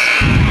first.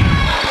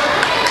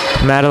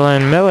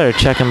 Madeline Miller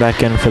checking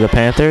back in for the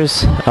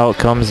Panthers. Out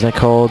comes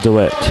Nicole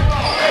DeWitt.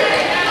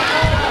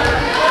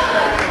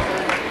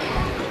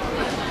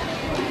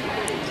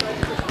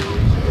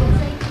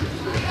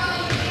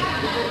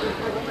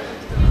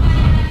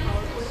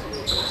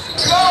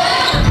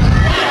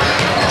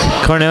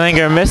 Courtney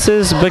Langer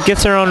misses but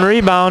gets her own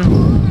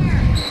rebound.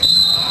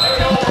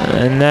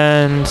 And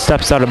then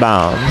steps out of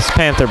bounds.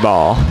 Panther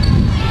ball.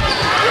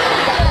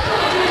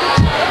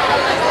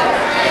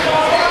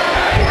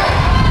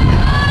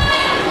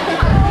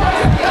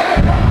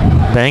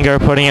 Bangor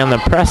putting on the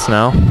press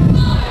now.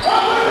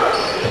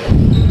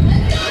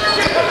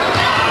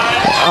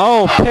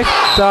 Oh,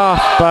 picked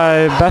off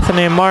by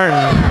Bethany Martin.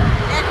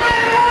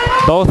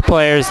 Both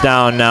players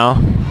down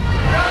now.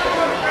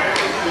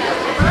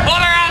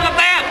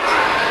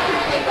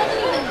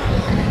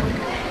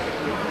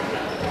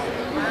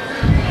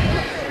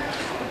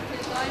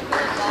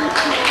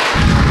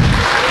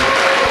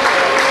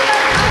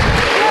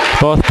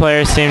 Both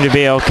players seem to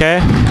be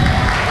okay.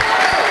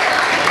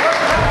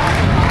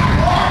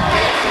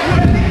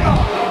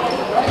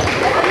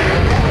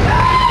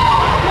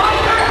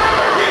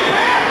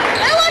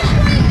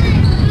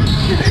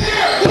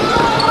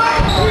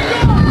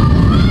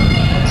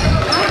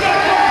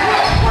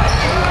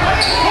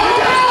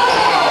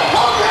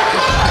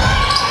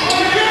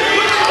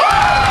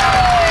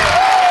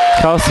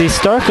 Kelsey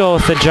Storkel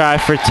with the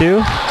drive for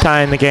two,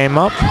 tying the game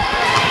up.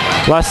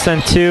 Less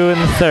than 2 in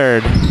the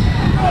third.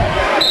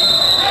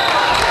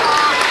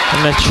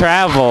 And the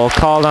travel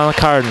called on the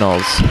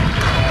Cardinals.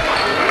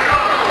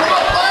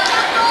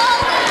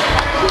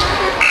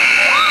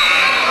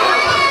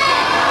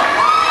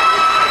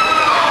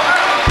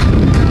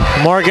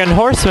 Morgan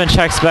Horseman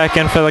checks back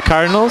in for the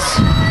Cardinals.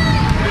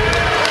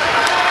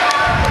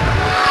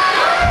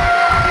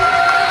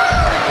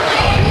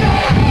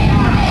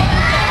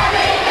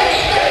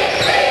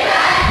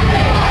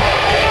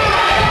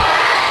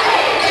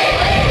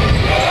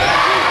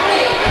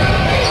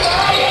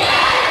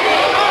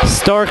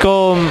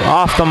 Storkel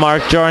off the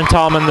mark. Jordan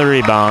Tallman the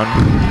rebound.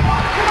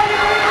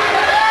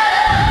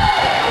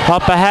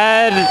 Up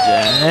ahead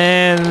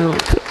and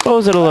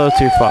goes it a little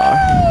too far.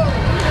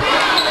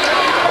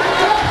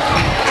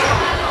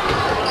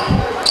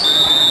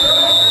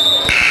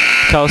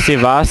 Kelsey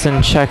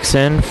Vossen checks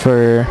in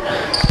for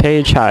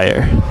Paige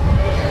Heyer.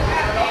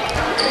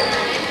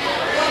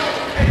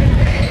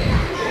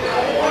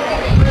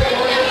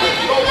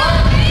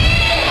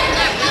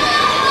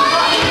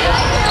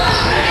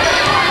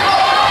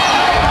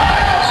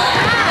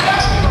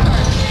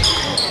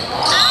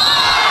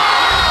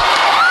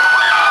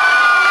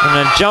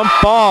 And a jump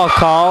ball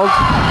called.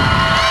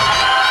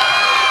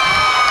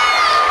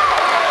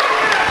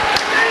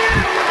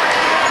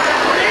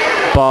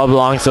 Ball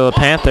belongs to the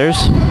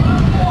Panthers.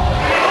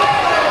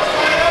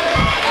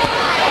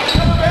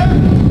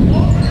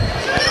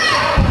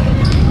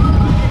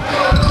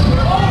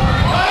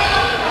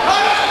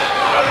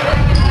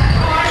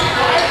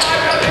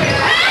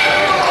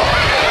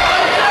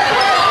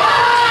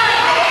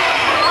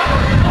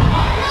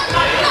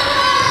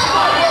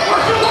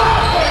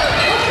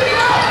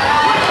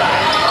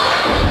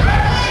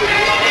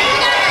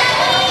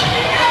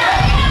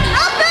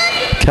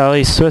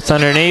 Kelly Switz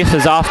underneath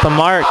is off the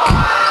mark.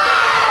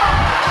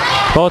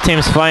 Both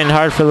teams fighting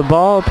hard for the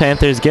ball.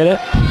 Panthers get it.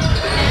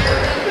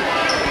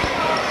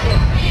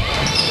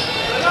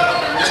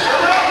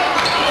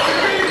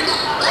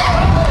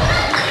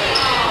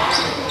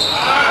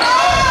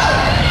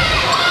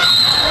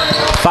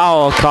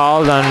 Foul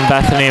called on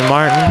Bethany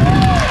Martin.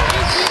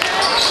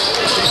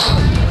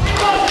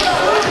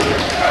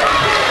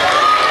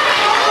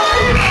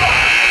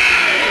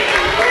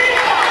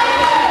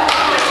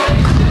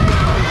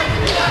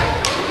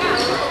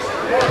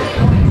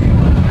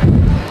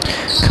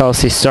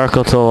 Kelsey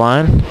Starkle to the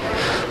line.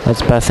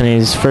 That's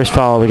Bethany's first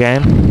foul of the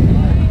game.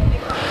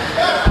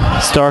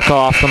 Starkle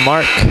off the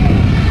mark.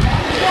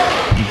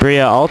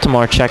 Bria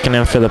Altamore checking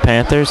in for the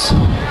Panthers.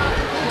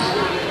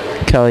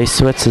 Kelly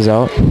Switz is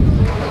out.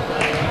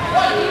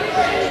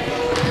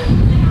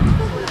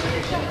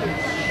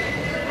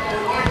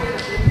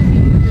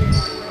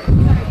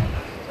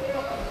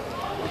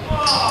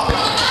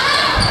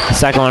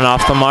 Second one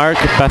off the mark.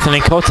 Bethany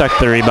Kotek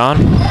the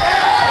rebound.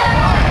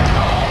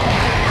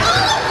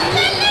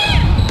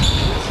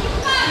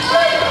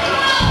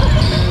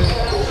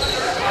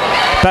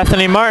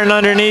 Bethany Martin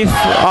underneath,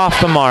 off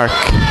the mark.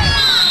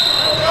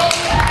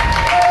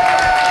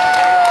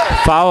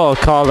 Foul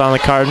called on the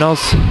Cardinals.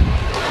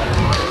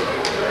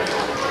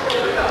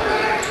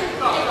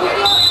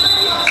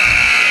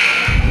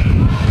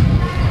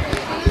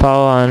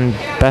 Foul on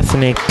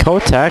Bethany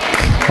Kotek.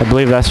 I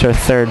believe that's her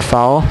third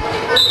foul.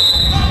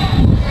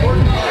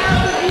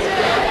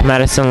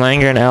 Madison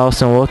Langer and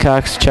Allison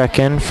Wilcox check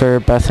in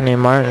for Bethany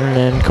Martin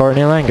and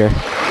Courtney Langer.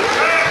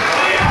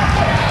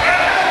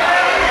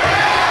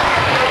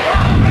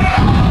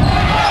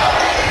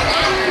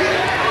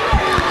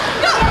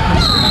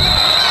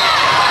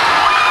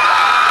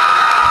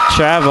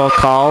 Travel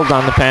called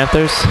on the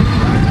Panthers.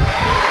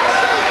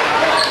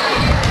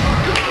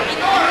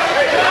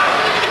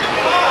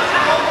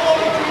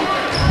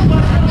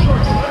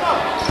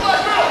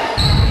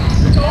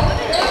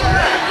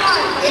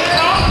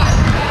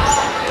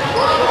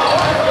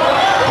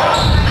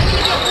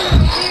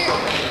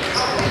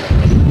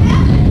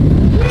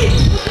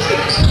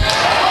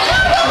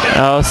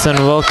 Allison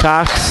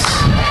Wilcox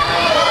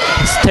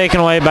is taken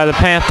away by the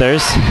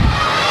Panthers.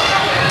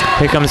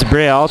 Here comes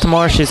Bria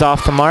Altamore. She's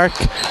off the mark.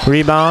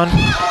 Rebound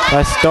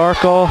by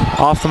Storkel.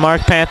 Off the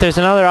mark. Panthers.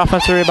 Another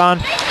offensive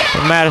rebound.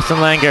 And Madison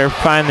Langer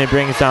finally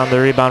brings down the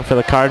rebound for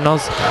the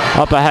Cardinals.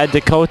 Up ahead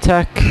to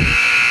Kotek.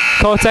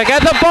 Kotek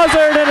at the buzzer,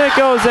 and it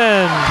goes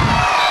in.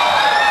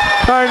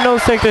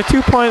 Cardinals take the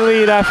 2-point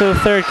lead after the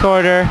third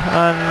quarter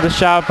on the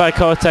shot by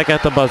Kotek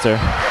at the buzzer.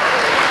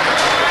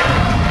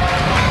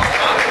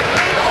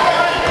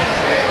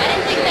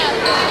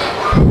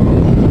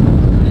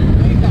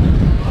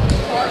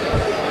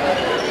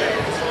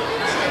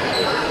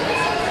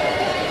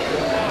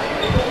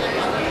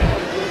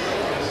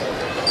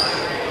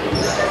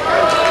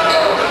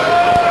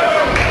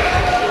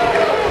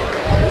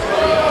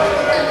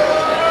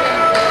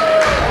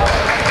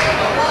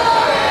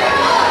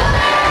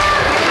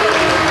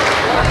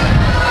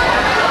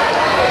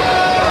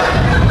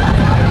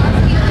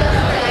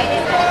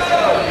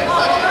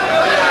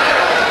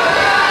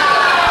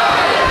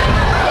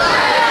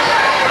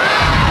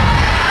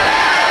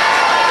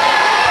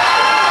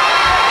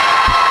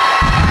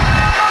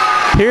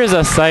 Here's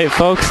a sight,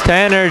 folks.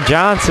 Tanner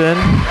Johnson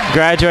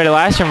graduated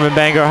last year from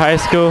Bangor High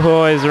School, who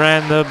always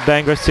ran the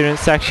Bangor student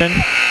section.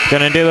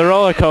 Gonna do the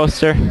roller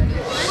coaster.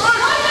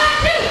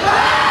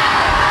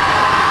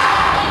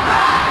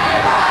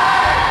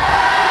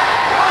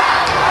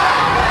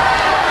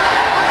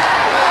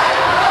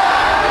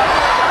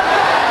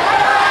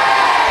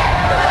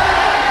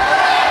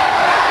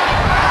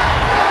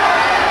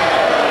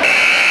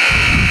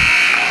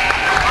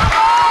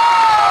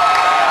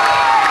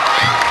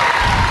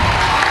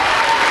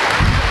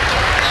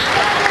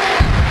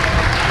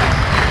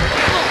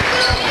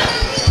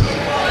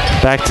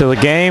 Back to the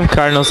game.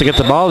 Cardinals to get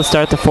the ball to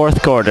start the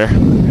fourth quarter.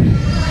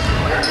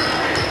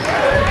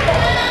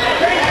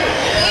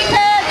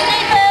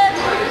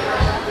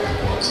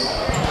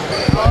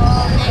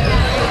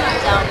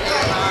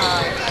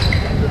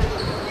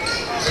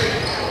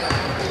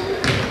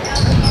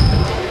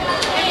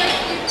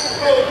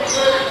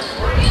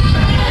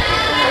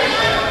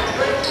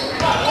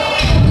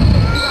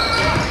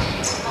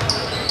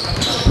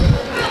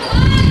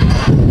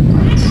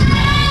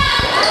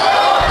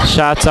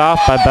 Shots off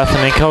by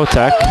Bethany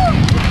Kotek.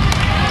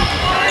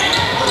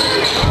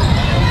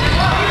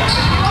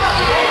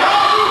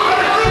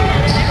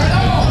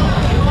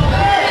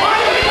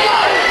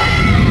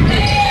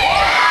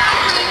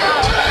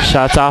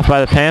 Shots off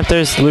by the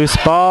Panthers. Loose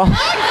ball.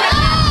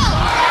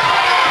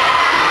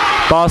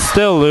 Ball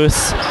still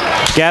loose.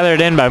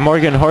 Gathered in by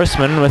Morgan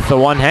Horseman with the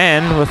one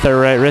hand, with her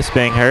right wrist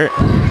being hurt.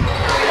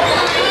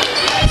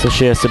 So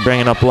she has to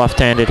bring it up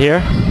left-handed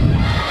here.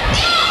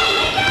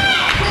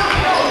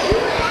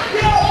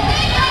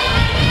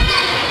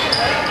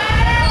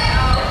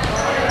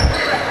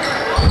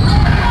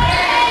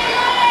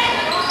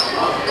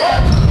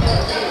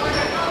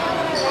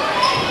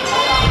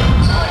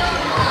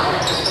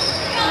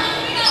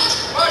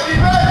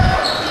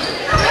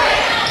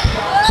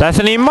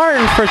 Bethany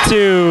Martin for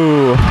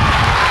two.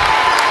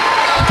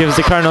 Gives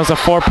the Cardinals a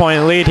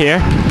 4-point lead here.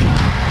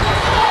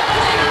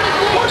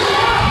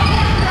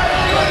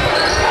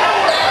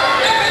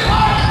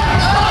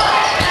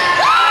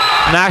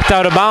 Knocked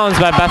out of bounds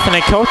by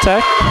Bethany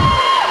Kotek.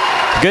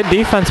 Good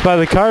defense by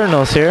the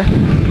Cardinals here.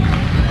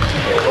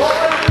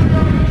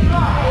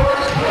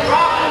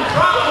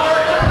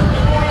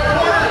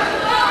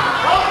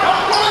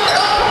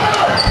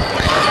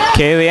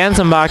 Kaylee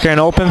Enzenbacher, an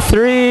open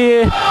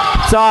three.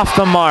 It's off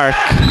the mark.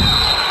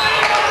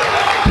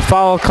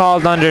 Foul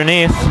called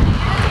underneath.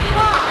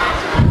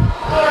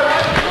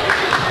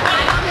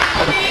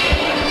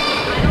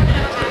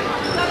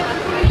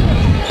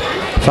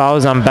 Foul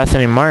is on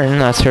Bethany Martin.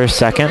 That's her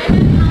second.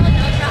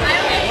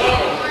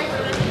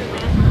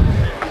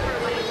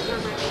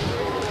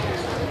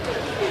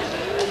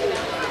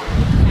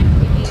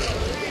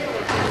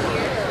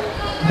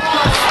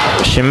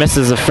 She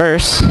misses the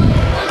first.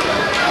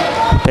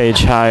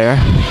 Paige Higher.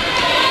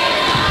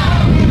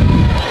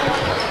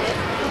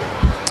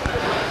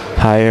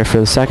 Higher for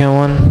the second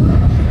one.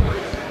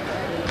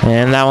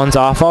 And that one's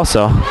off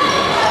also.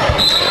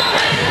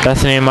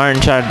 Bethany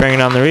Martin tried to bring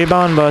it on the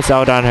rebound, but it's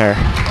out on her.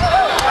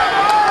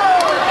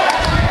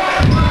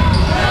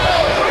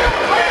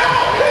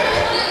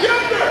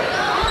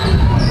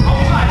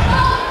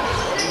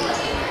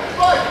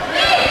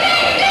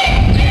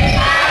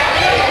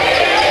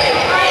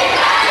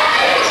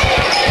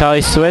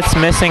 Kelly Switz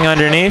missing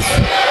underneath.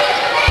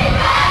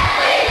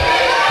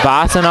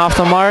 Boston off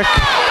the mark.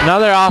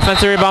 Another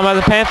offensive rebound by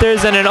the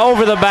Panthers, and an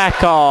over-the-back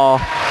call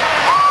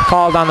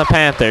called on the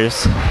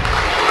Panthers.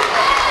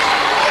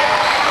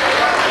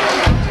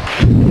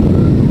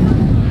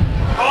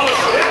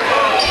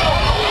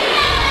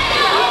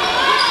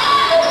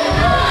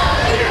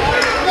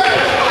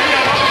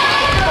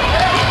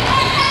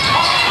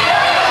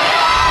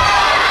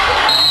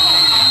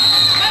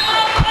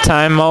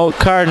 Timeout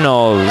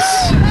Cardinals.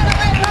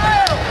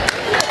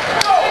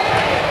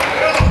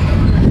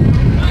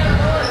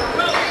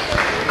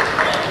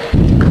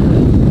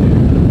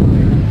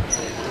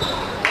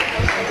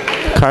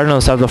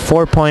 Cardinals have the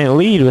 4-point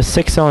lead with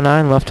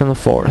 6:09 left in the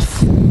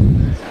fourth.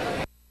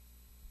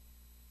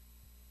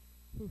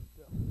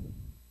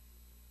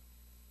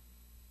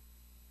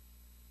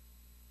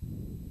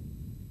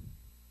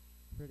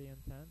 Pretty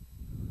intense.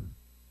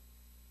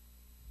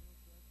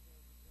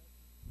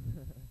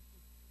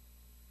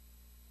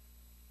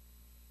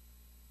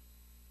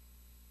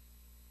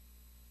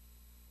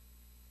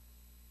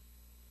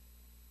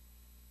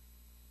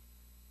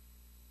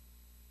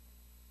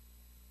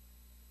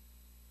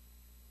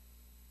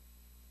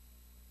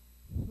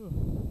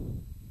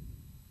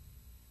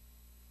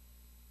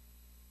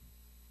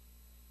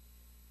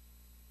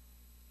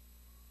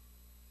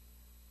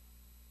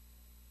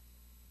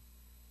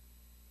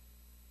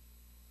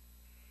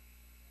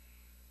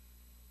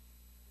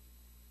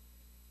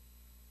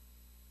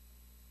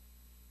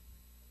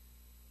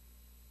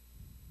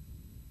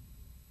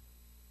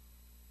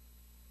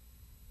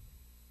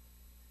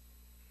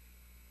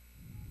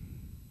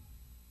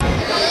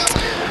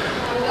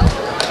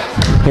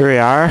 Here we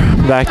are,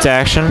 back to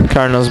action.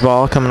 Cardinals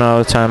ball coming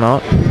out of the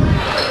timeout.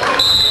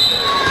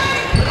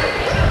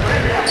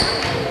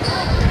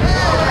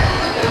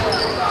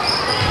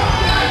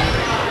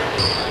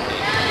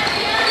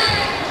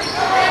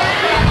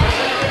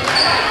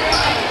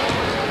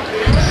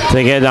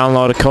 They get down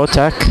low to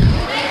Kotek.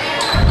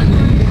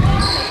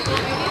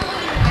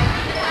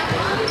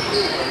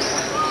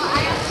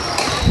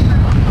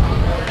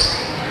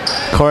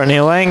 Courtney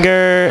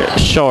Langer,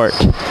 short.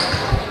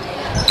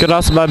 Good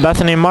hustle by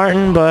Bethany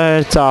Martin,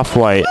 but it's off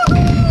white.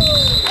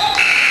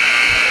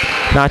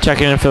 Now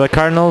checking in for the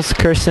Cardinals,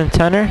 Kirsten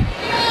Tenner.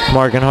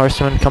 Morgan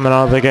Horseman coming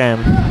out of the game.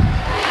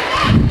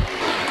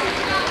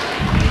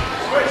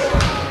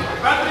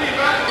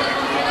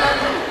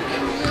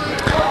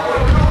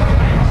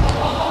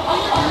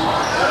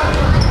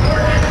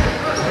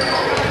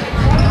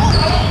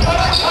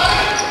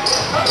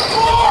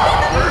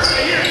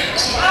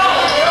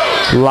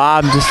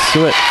 Lobbed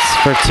Switz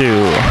for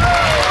 2.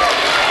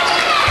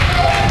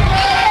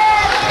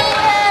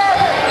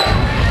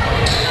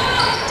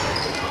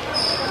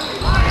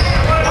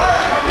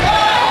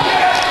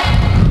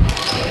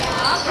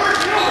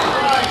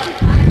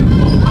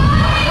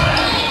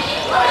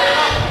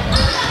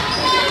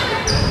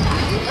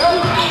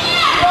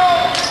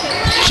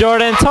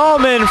 Jordan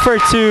Tallman for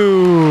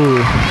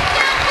 2.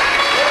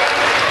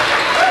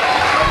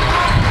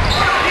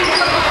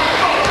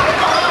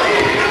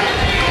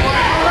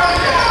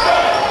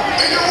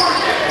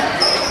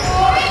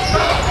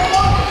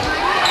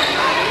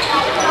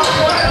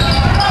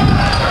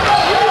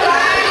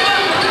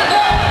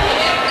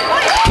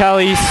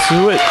 Kelly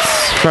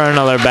Switz for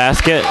another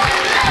basket.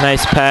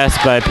 Nice pass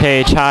by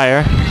Paige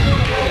Heyer.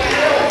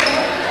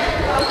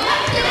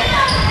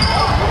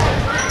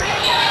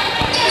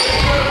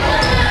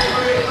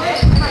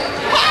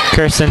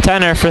 Kirsten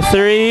Tenner for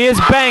 3 is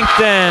banked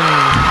in.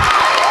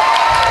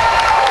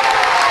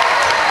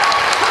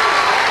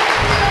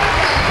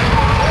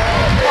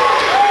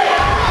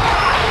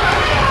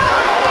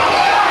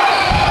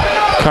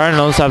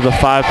 Cardinals have the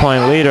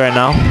 5-point lead right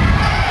now.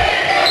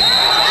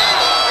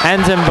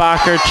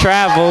 Enzenbacher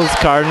travels,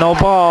 Cardinal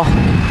ball.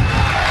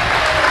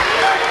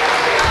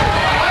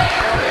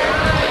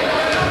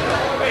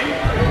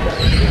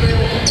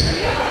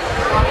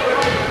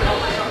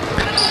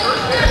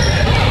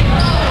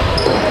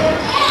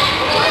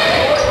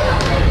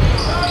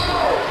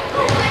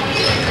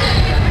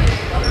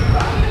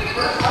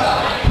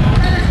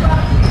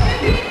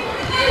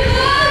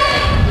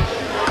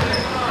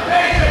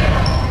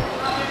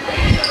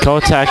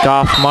 Kotek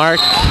off mark,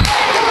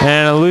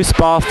 and a loose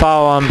ball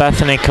foul on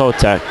Bethany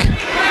Kotek.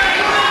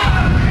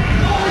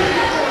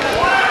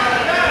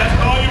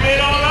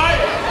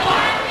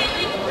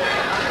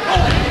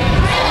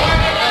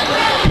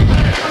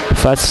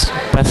 That's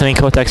Bethany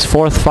Kotek's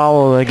 4th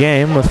foul of the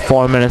game with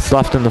 4 minutes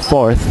left in the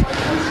 4th.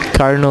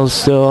 Cardinals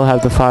still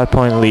have the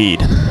 5-point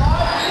lead.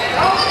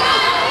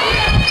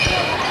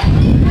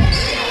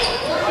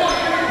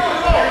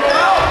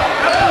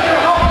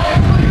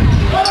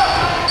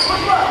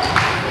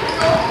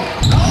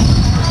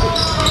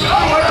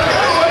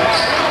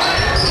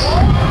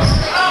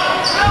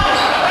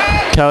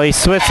 Kelly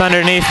Switz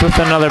underneath with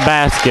another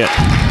basket.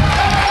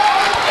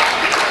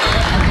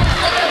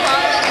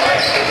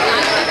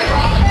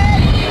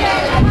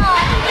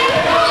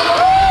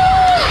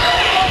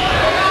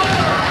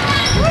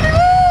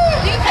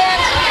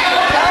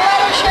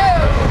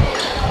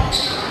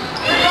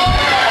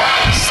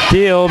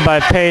 Steal by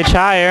Paige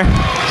Heyer.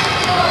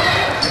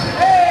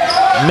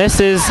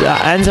 Misses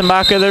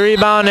Enzenbacher the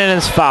rebound and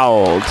is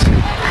fouled.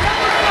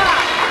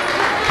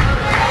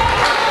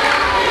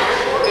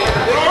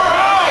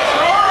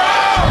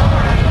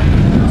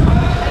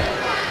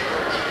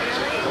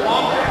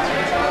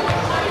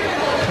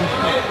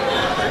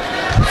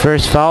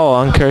 First foul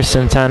on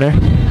Kirsten Tenner.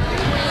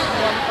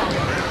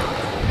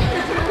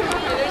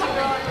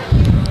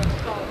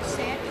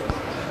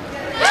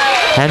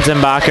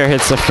 Enzenbacher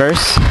hits the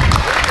first.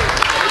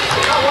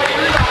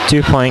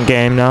 2-point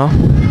game now.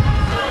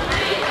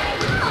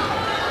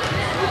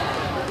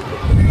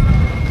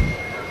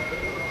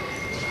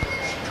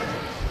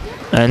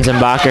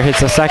 Enzenbacher hits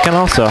the second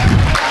also.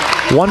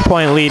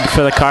 1-point lead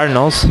for the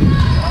Cardinals.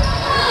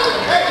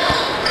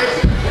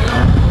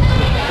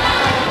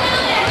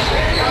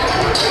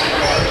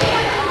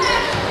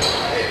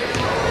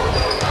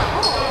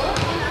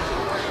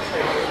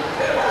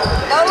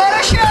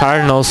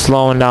 Cardinals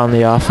slowing down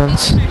the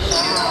offense.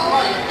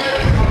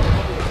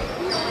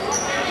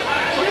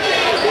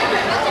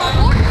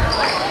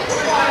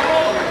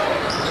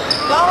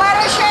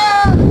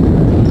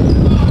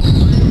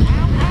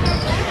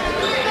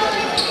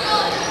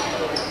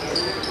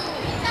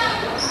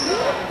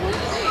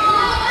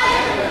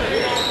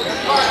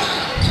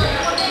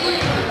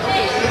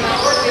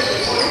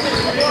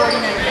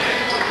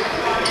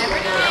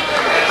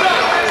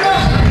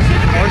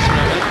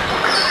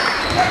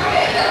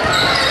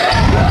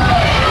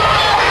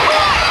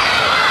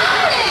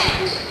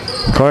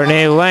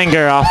 Courtney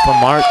Langer off the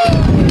mark.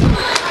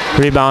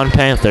 Rebound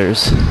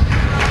Panthers.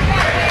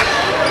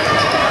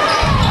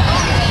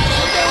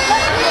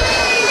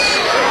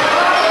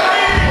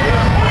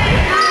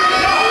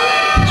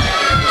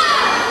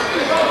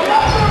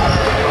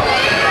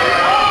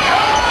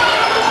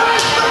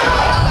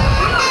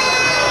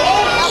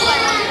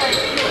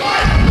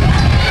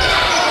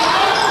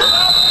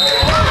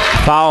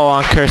 Foul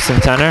on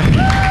Kirsten Tenner.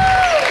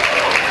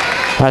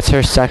 That's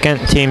her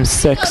second, team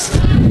 6th.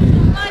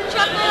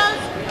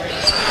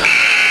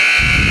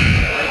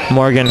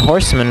 Morgan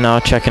Horseman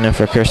now checking in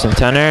for Kirsten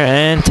Tenner,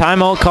 and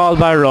timeout called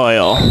by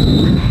Royall.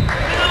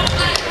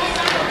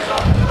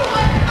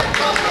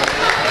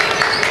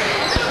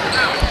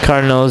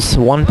 Cardinals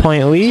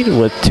 1-point lead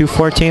with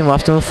 2:14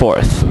 left in the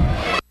 4th.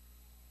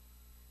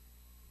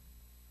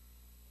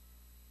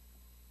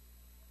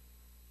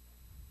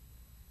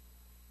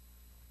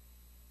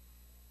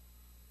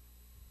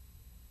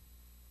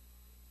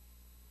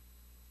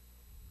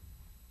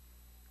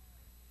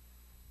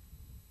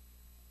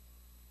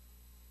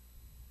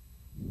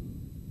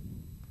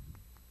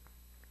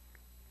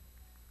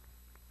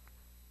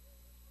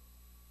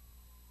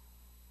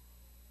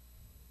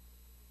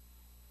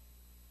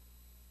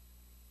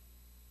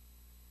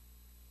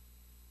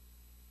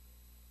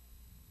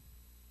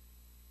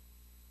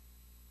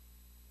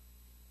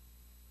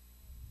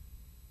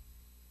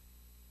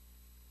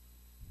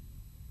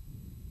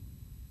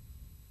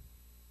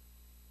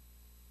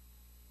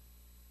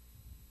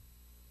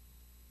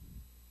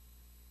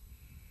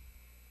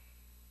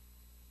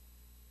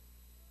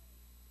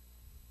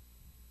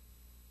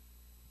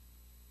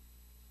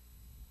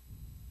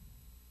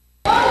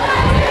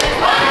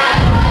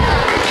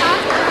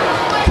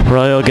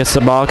 Royall gets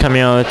the ball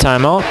coming out of the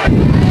timeout.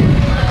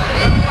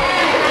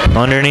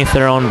 Underneath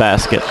their own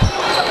basket.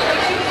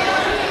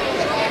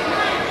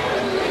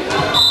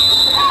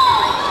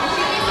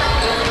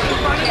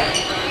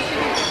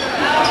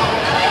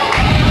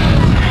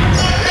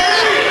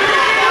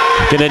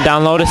 Get it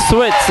down low to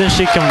Switz, and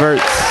she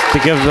converts to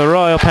give the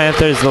Royal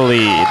Panthers the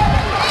lead.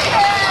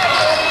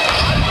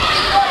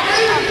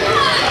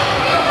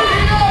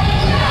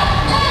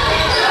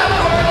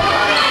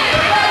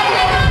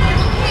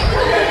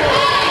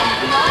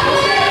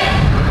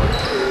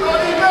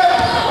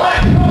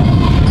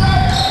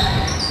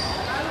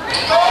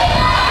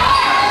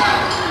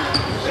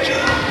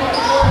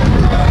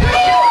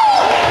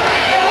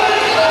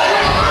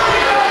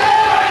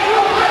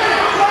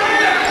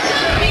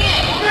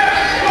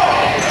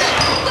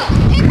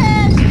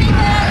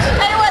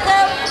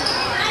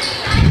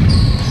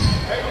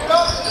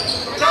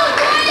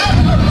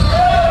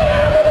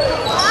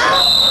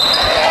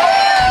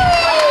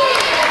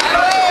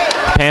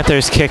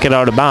 Panthers kick it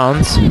out of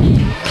bounds.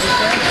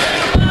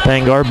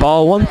 Bangor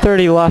ball,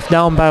 1:30 left,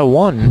 down by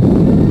 1.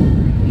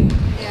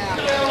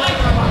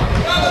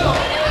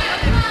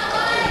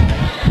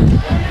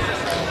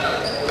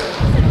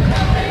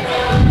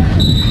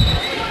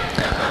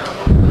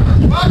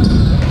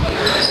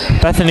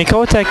 Bethany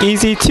Kotek,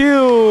 easy 2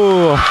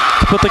 to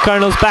put the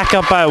Cardinals back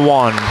up by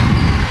 1.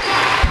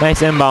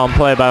 Nice inbound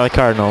play by the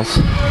Cardinals.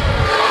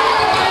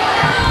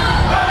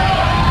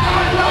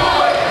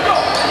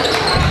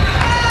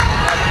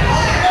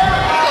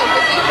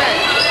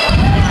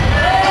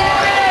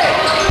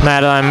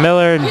 Madeline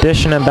Miller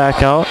dishing it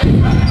back out.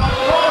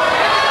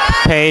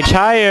 Paige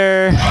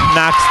Higher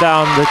knocks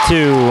down the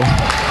 2.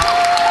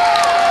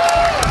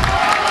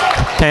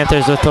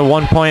 Panthers with a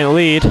 1-point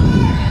lead.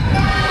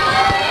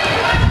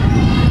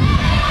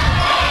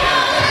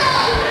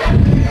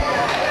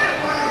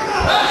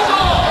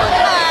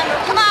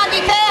 Come on,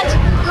 defense.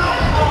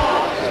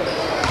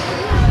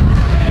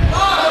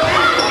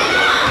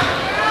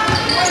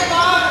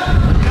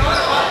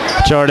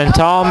 Jordan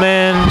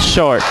Tallman,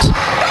 short.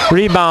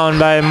 Rebound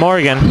by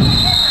Morgan.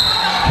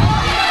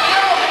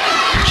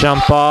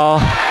 Jump ball.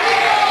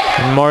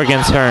 And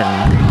Morgan's turn.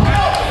 Now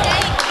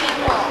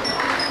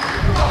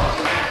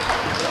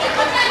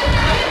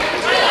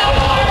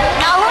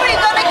who are you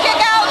going to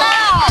kick out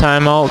now?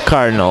 Timeout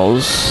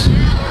Cardinals.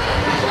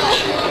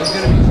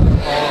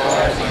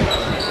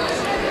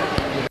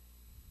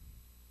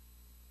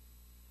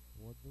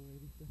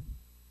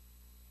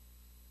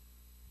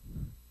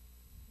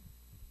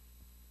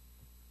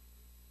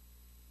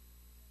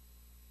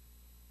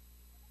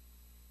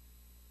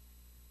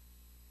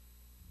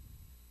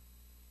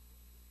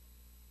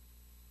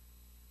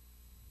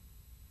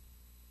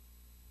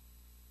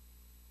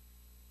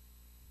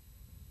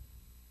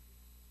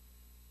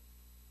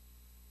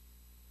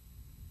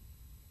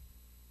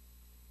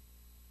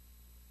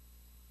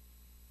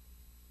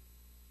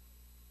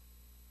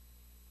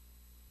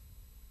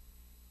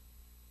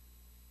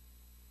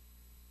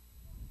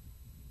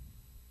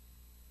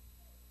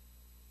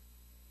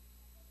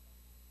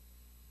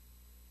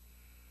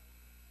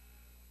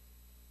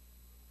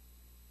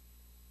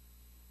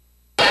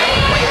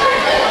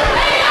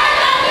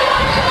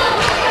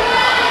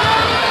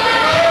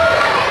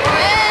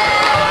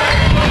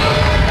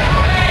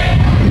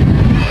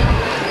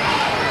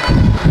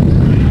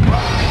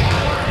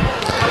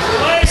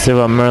 See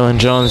what Merlin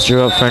Jones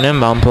drew up for an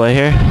inbound play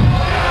here.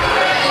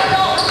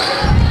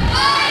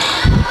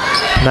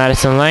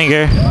 Madison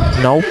Langer,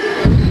 nope.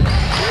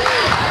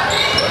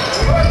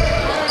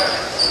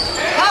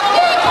 Come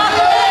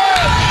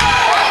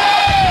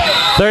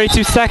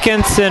 32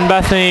 seconds and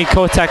Bethany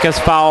Kotek is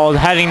fouled,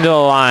 heading to the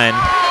line.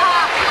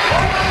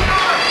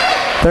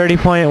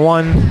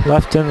 30.1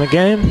 left in the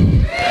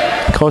game.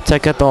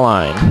 Kotek at the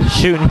line,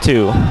 shooting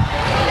 2.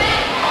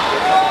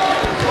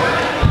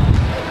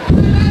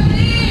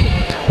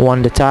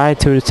 1 to tie,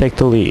 2 to take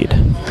the lead.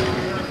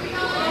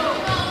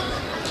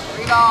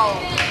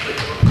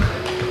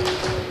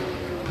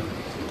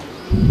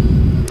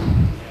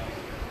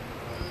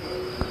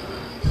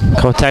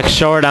 Kotek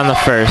short on the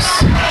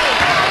first.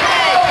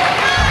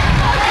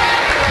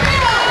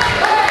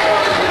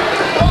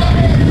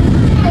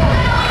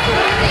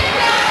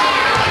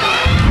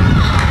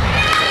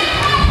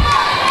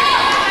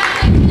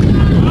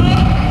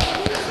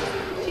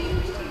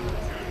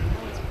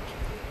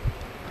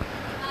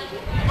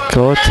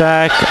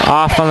 Kotek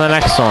off on the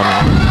next one.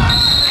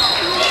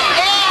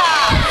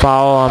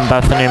 Foul on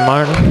Bethany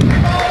Martin.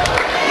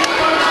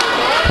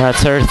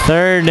 That's her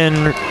third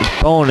and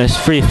bonus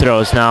free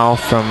throws now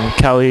from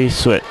Kelly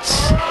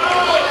Switz.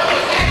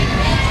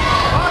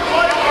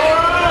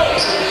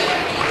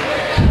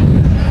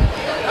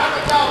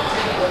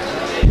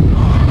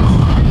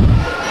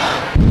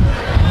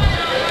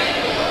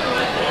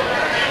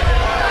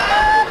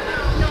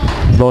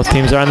 Both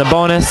teams are on the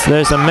bonus.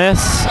 There's a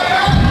miss.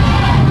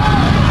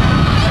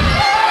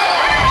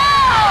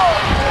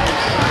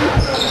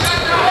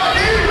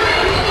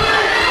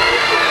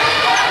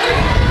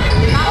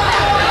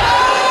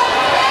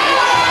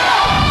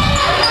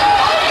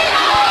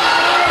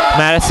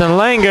 Madison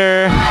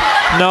Langer.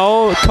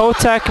 No.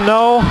 Kotek,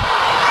 no.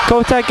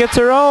 Kotek gets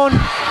her own.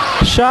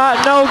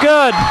 Shot, no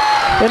good.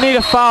 They need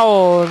a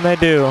foul, and they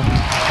do.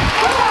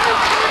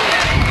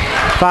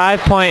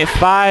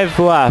 5.5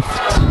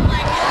 left.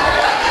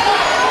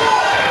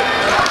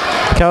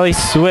 Kelly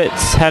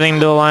Switz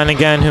heading to the line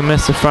again, who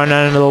missed the front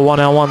end of the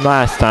 1-on-1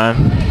 last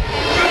time.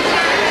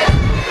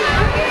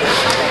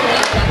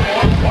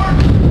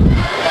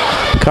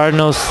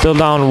 Cardinals still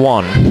down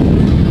 1.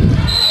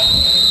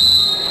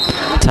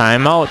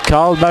 Timeout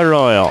called by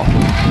Royall.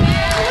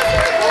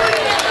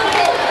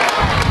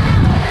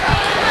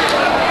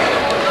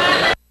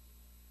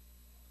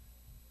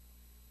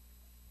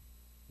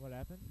 What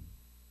happened?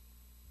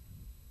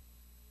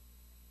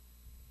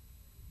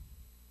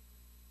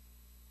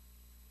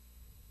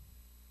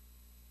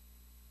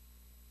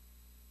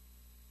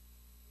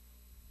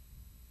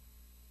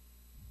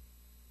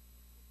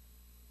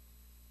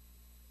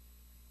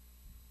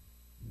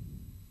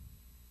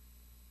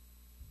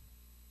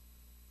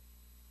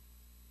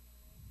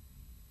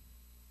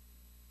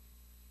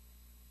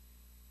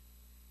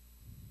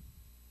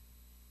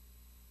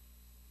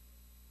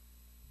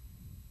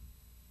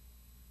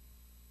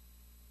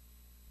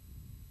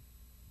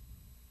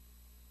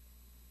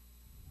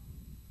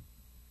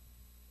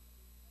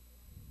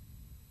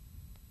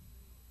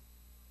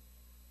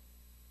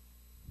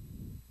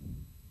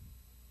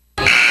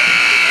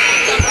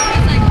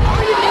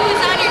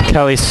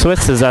 Kelly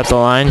Switz is at the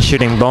line,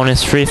 shooting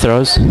bonus free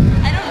throws.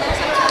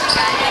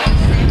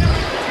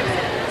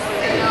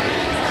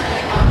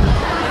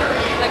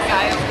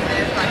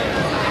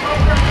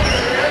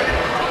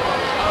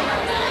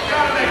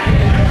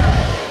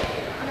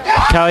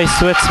 Kelly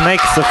Switz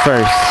makes the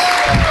first.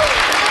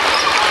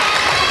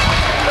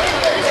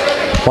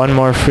 One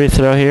more free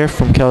throw here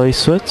from Kelly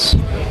Switz.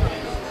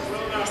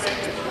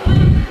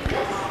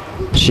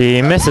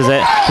 She misses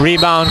it.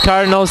 Rebound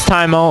Cardinals,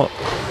 timeout.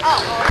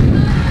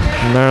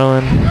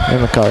 Maryland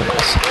and the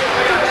Cardinals.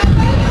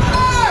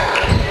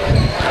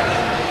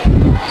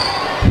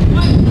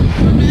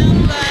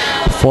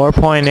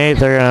 .4,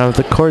 they're gonna have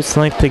the court's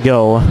length to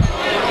go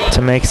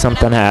to make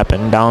something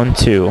happen. Down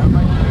 2.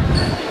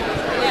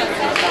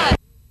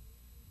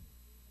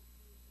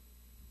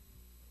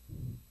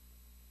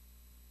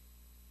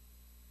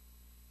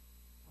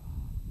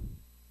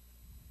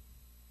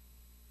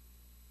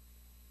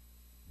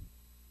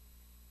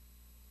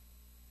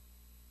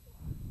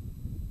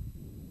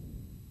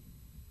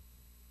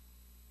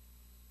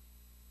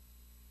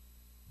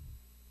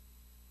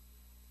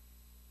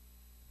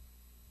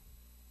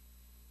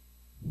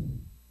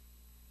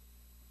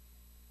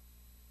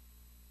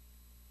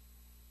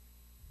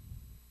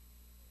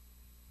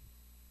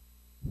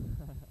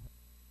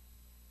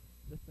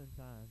 Just in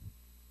time.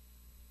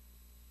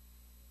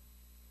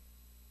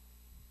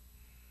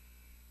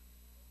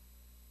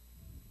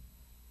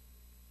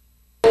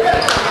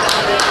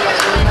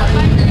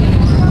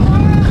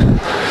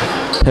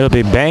 It'll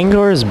be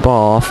Bangor's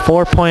ball.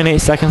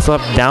 4.8 seconds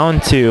left, down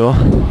 2.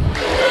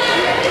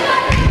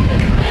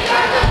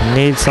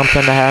 Need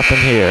something to happen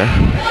here.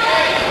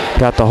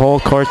 Got the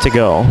whole court to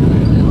go.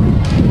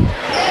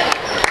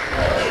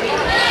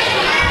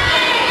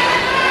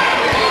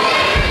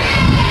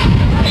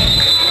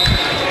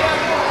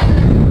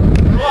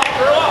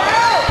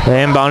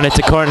 They inbound it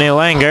to Courtney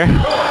Langer.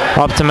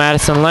 Up to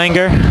Madison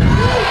Langer.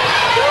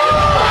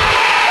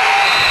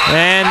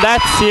 And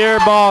that's your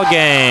ball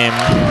game.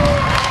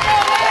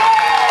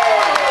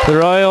 The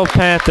Royal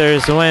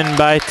Panthers win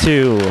by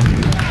 2,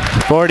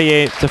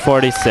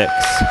 48-46.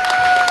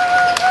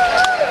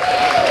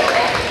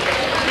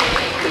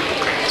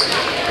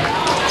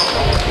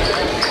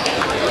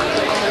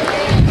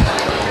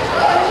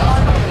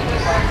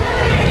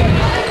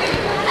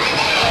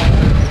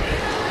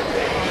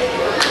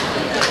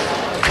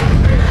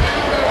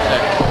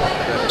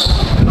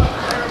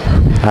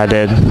 I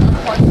did.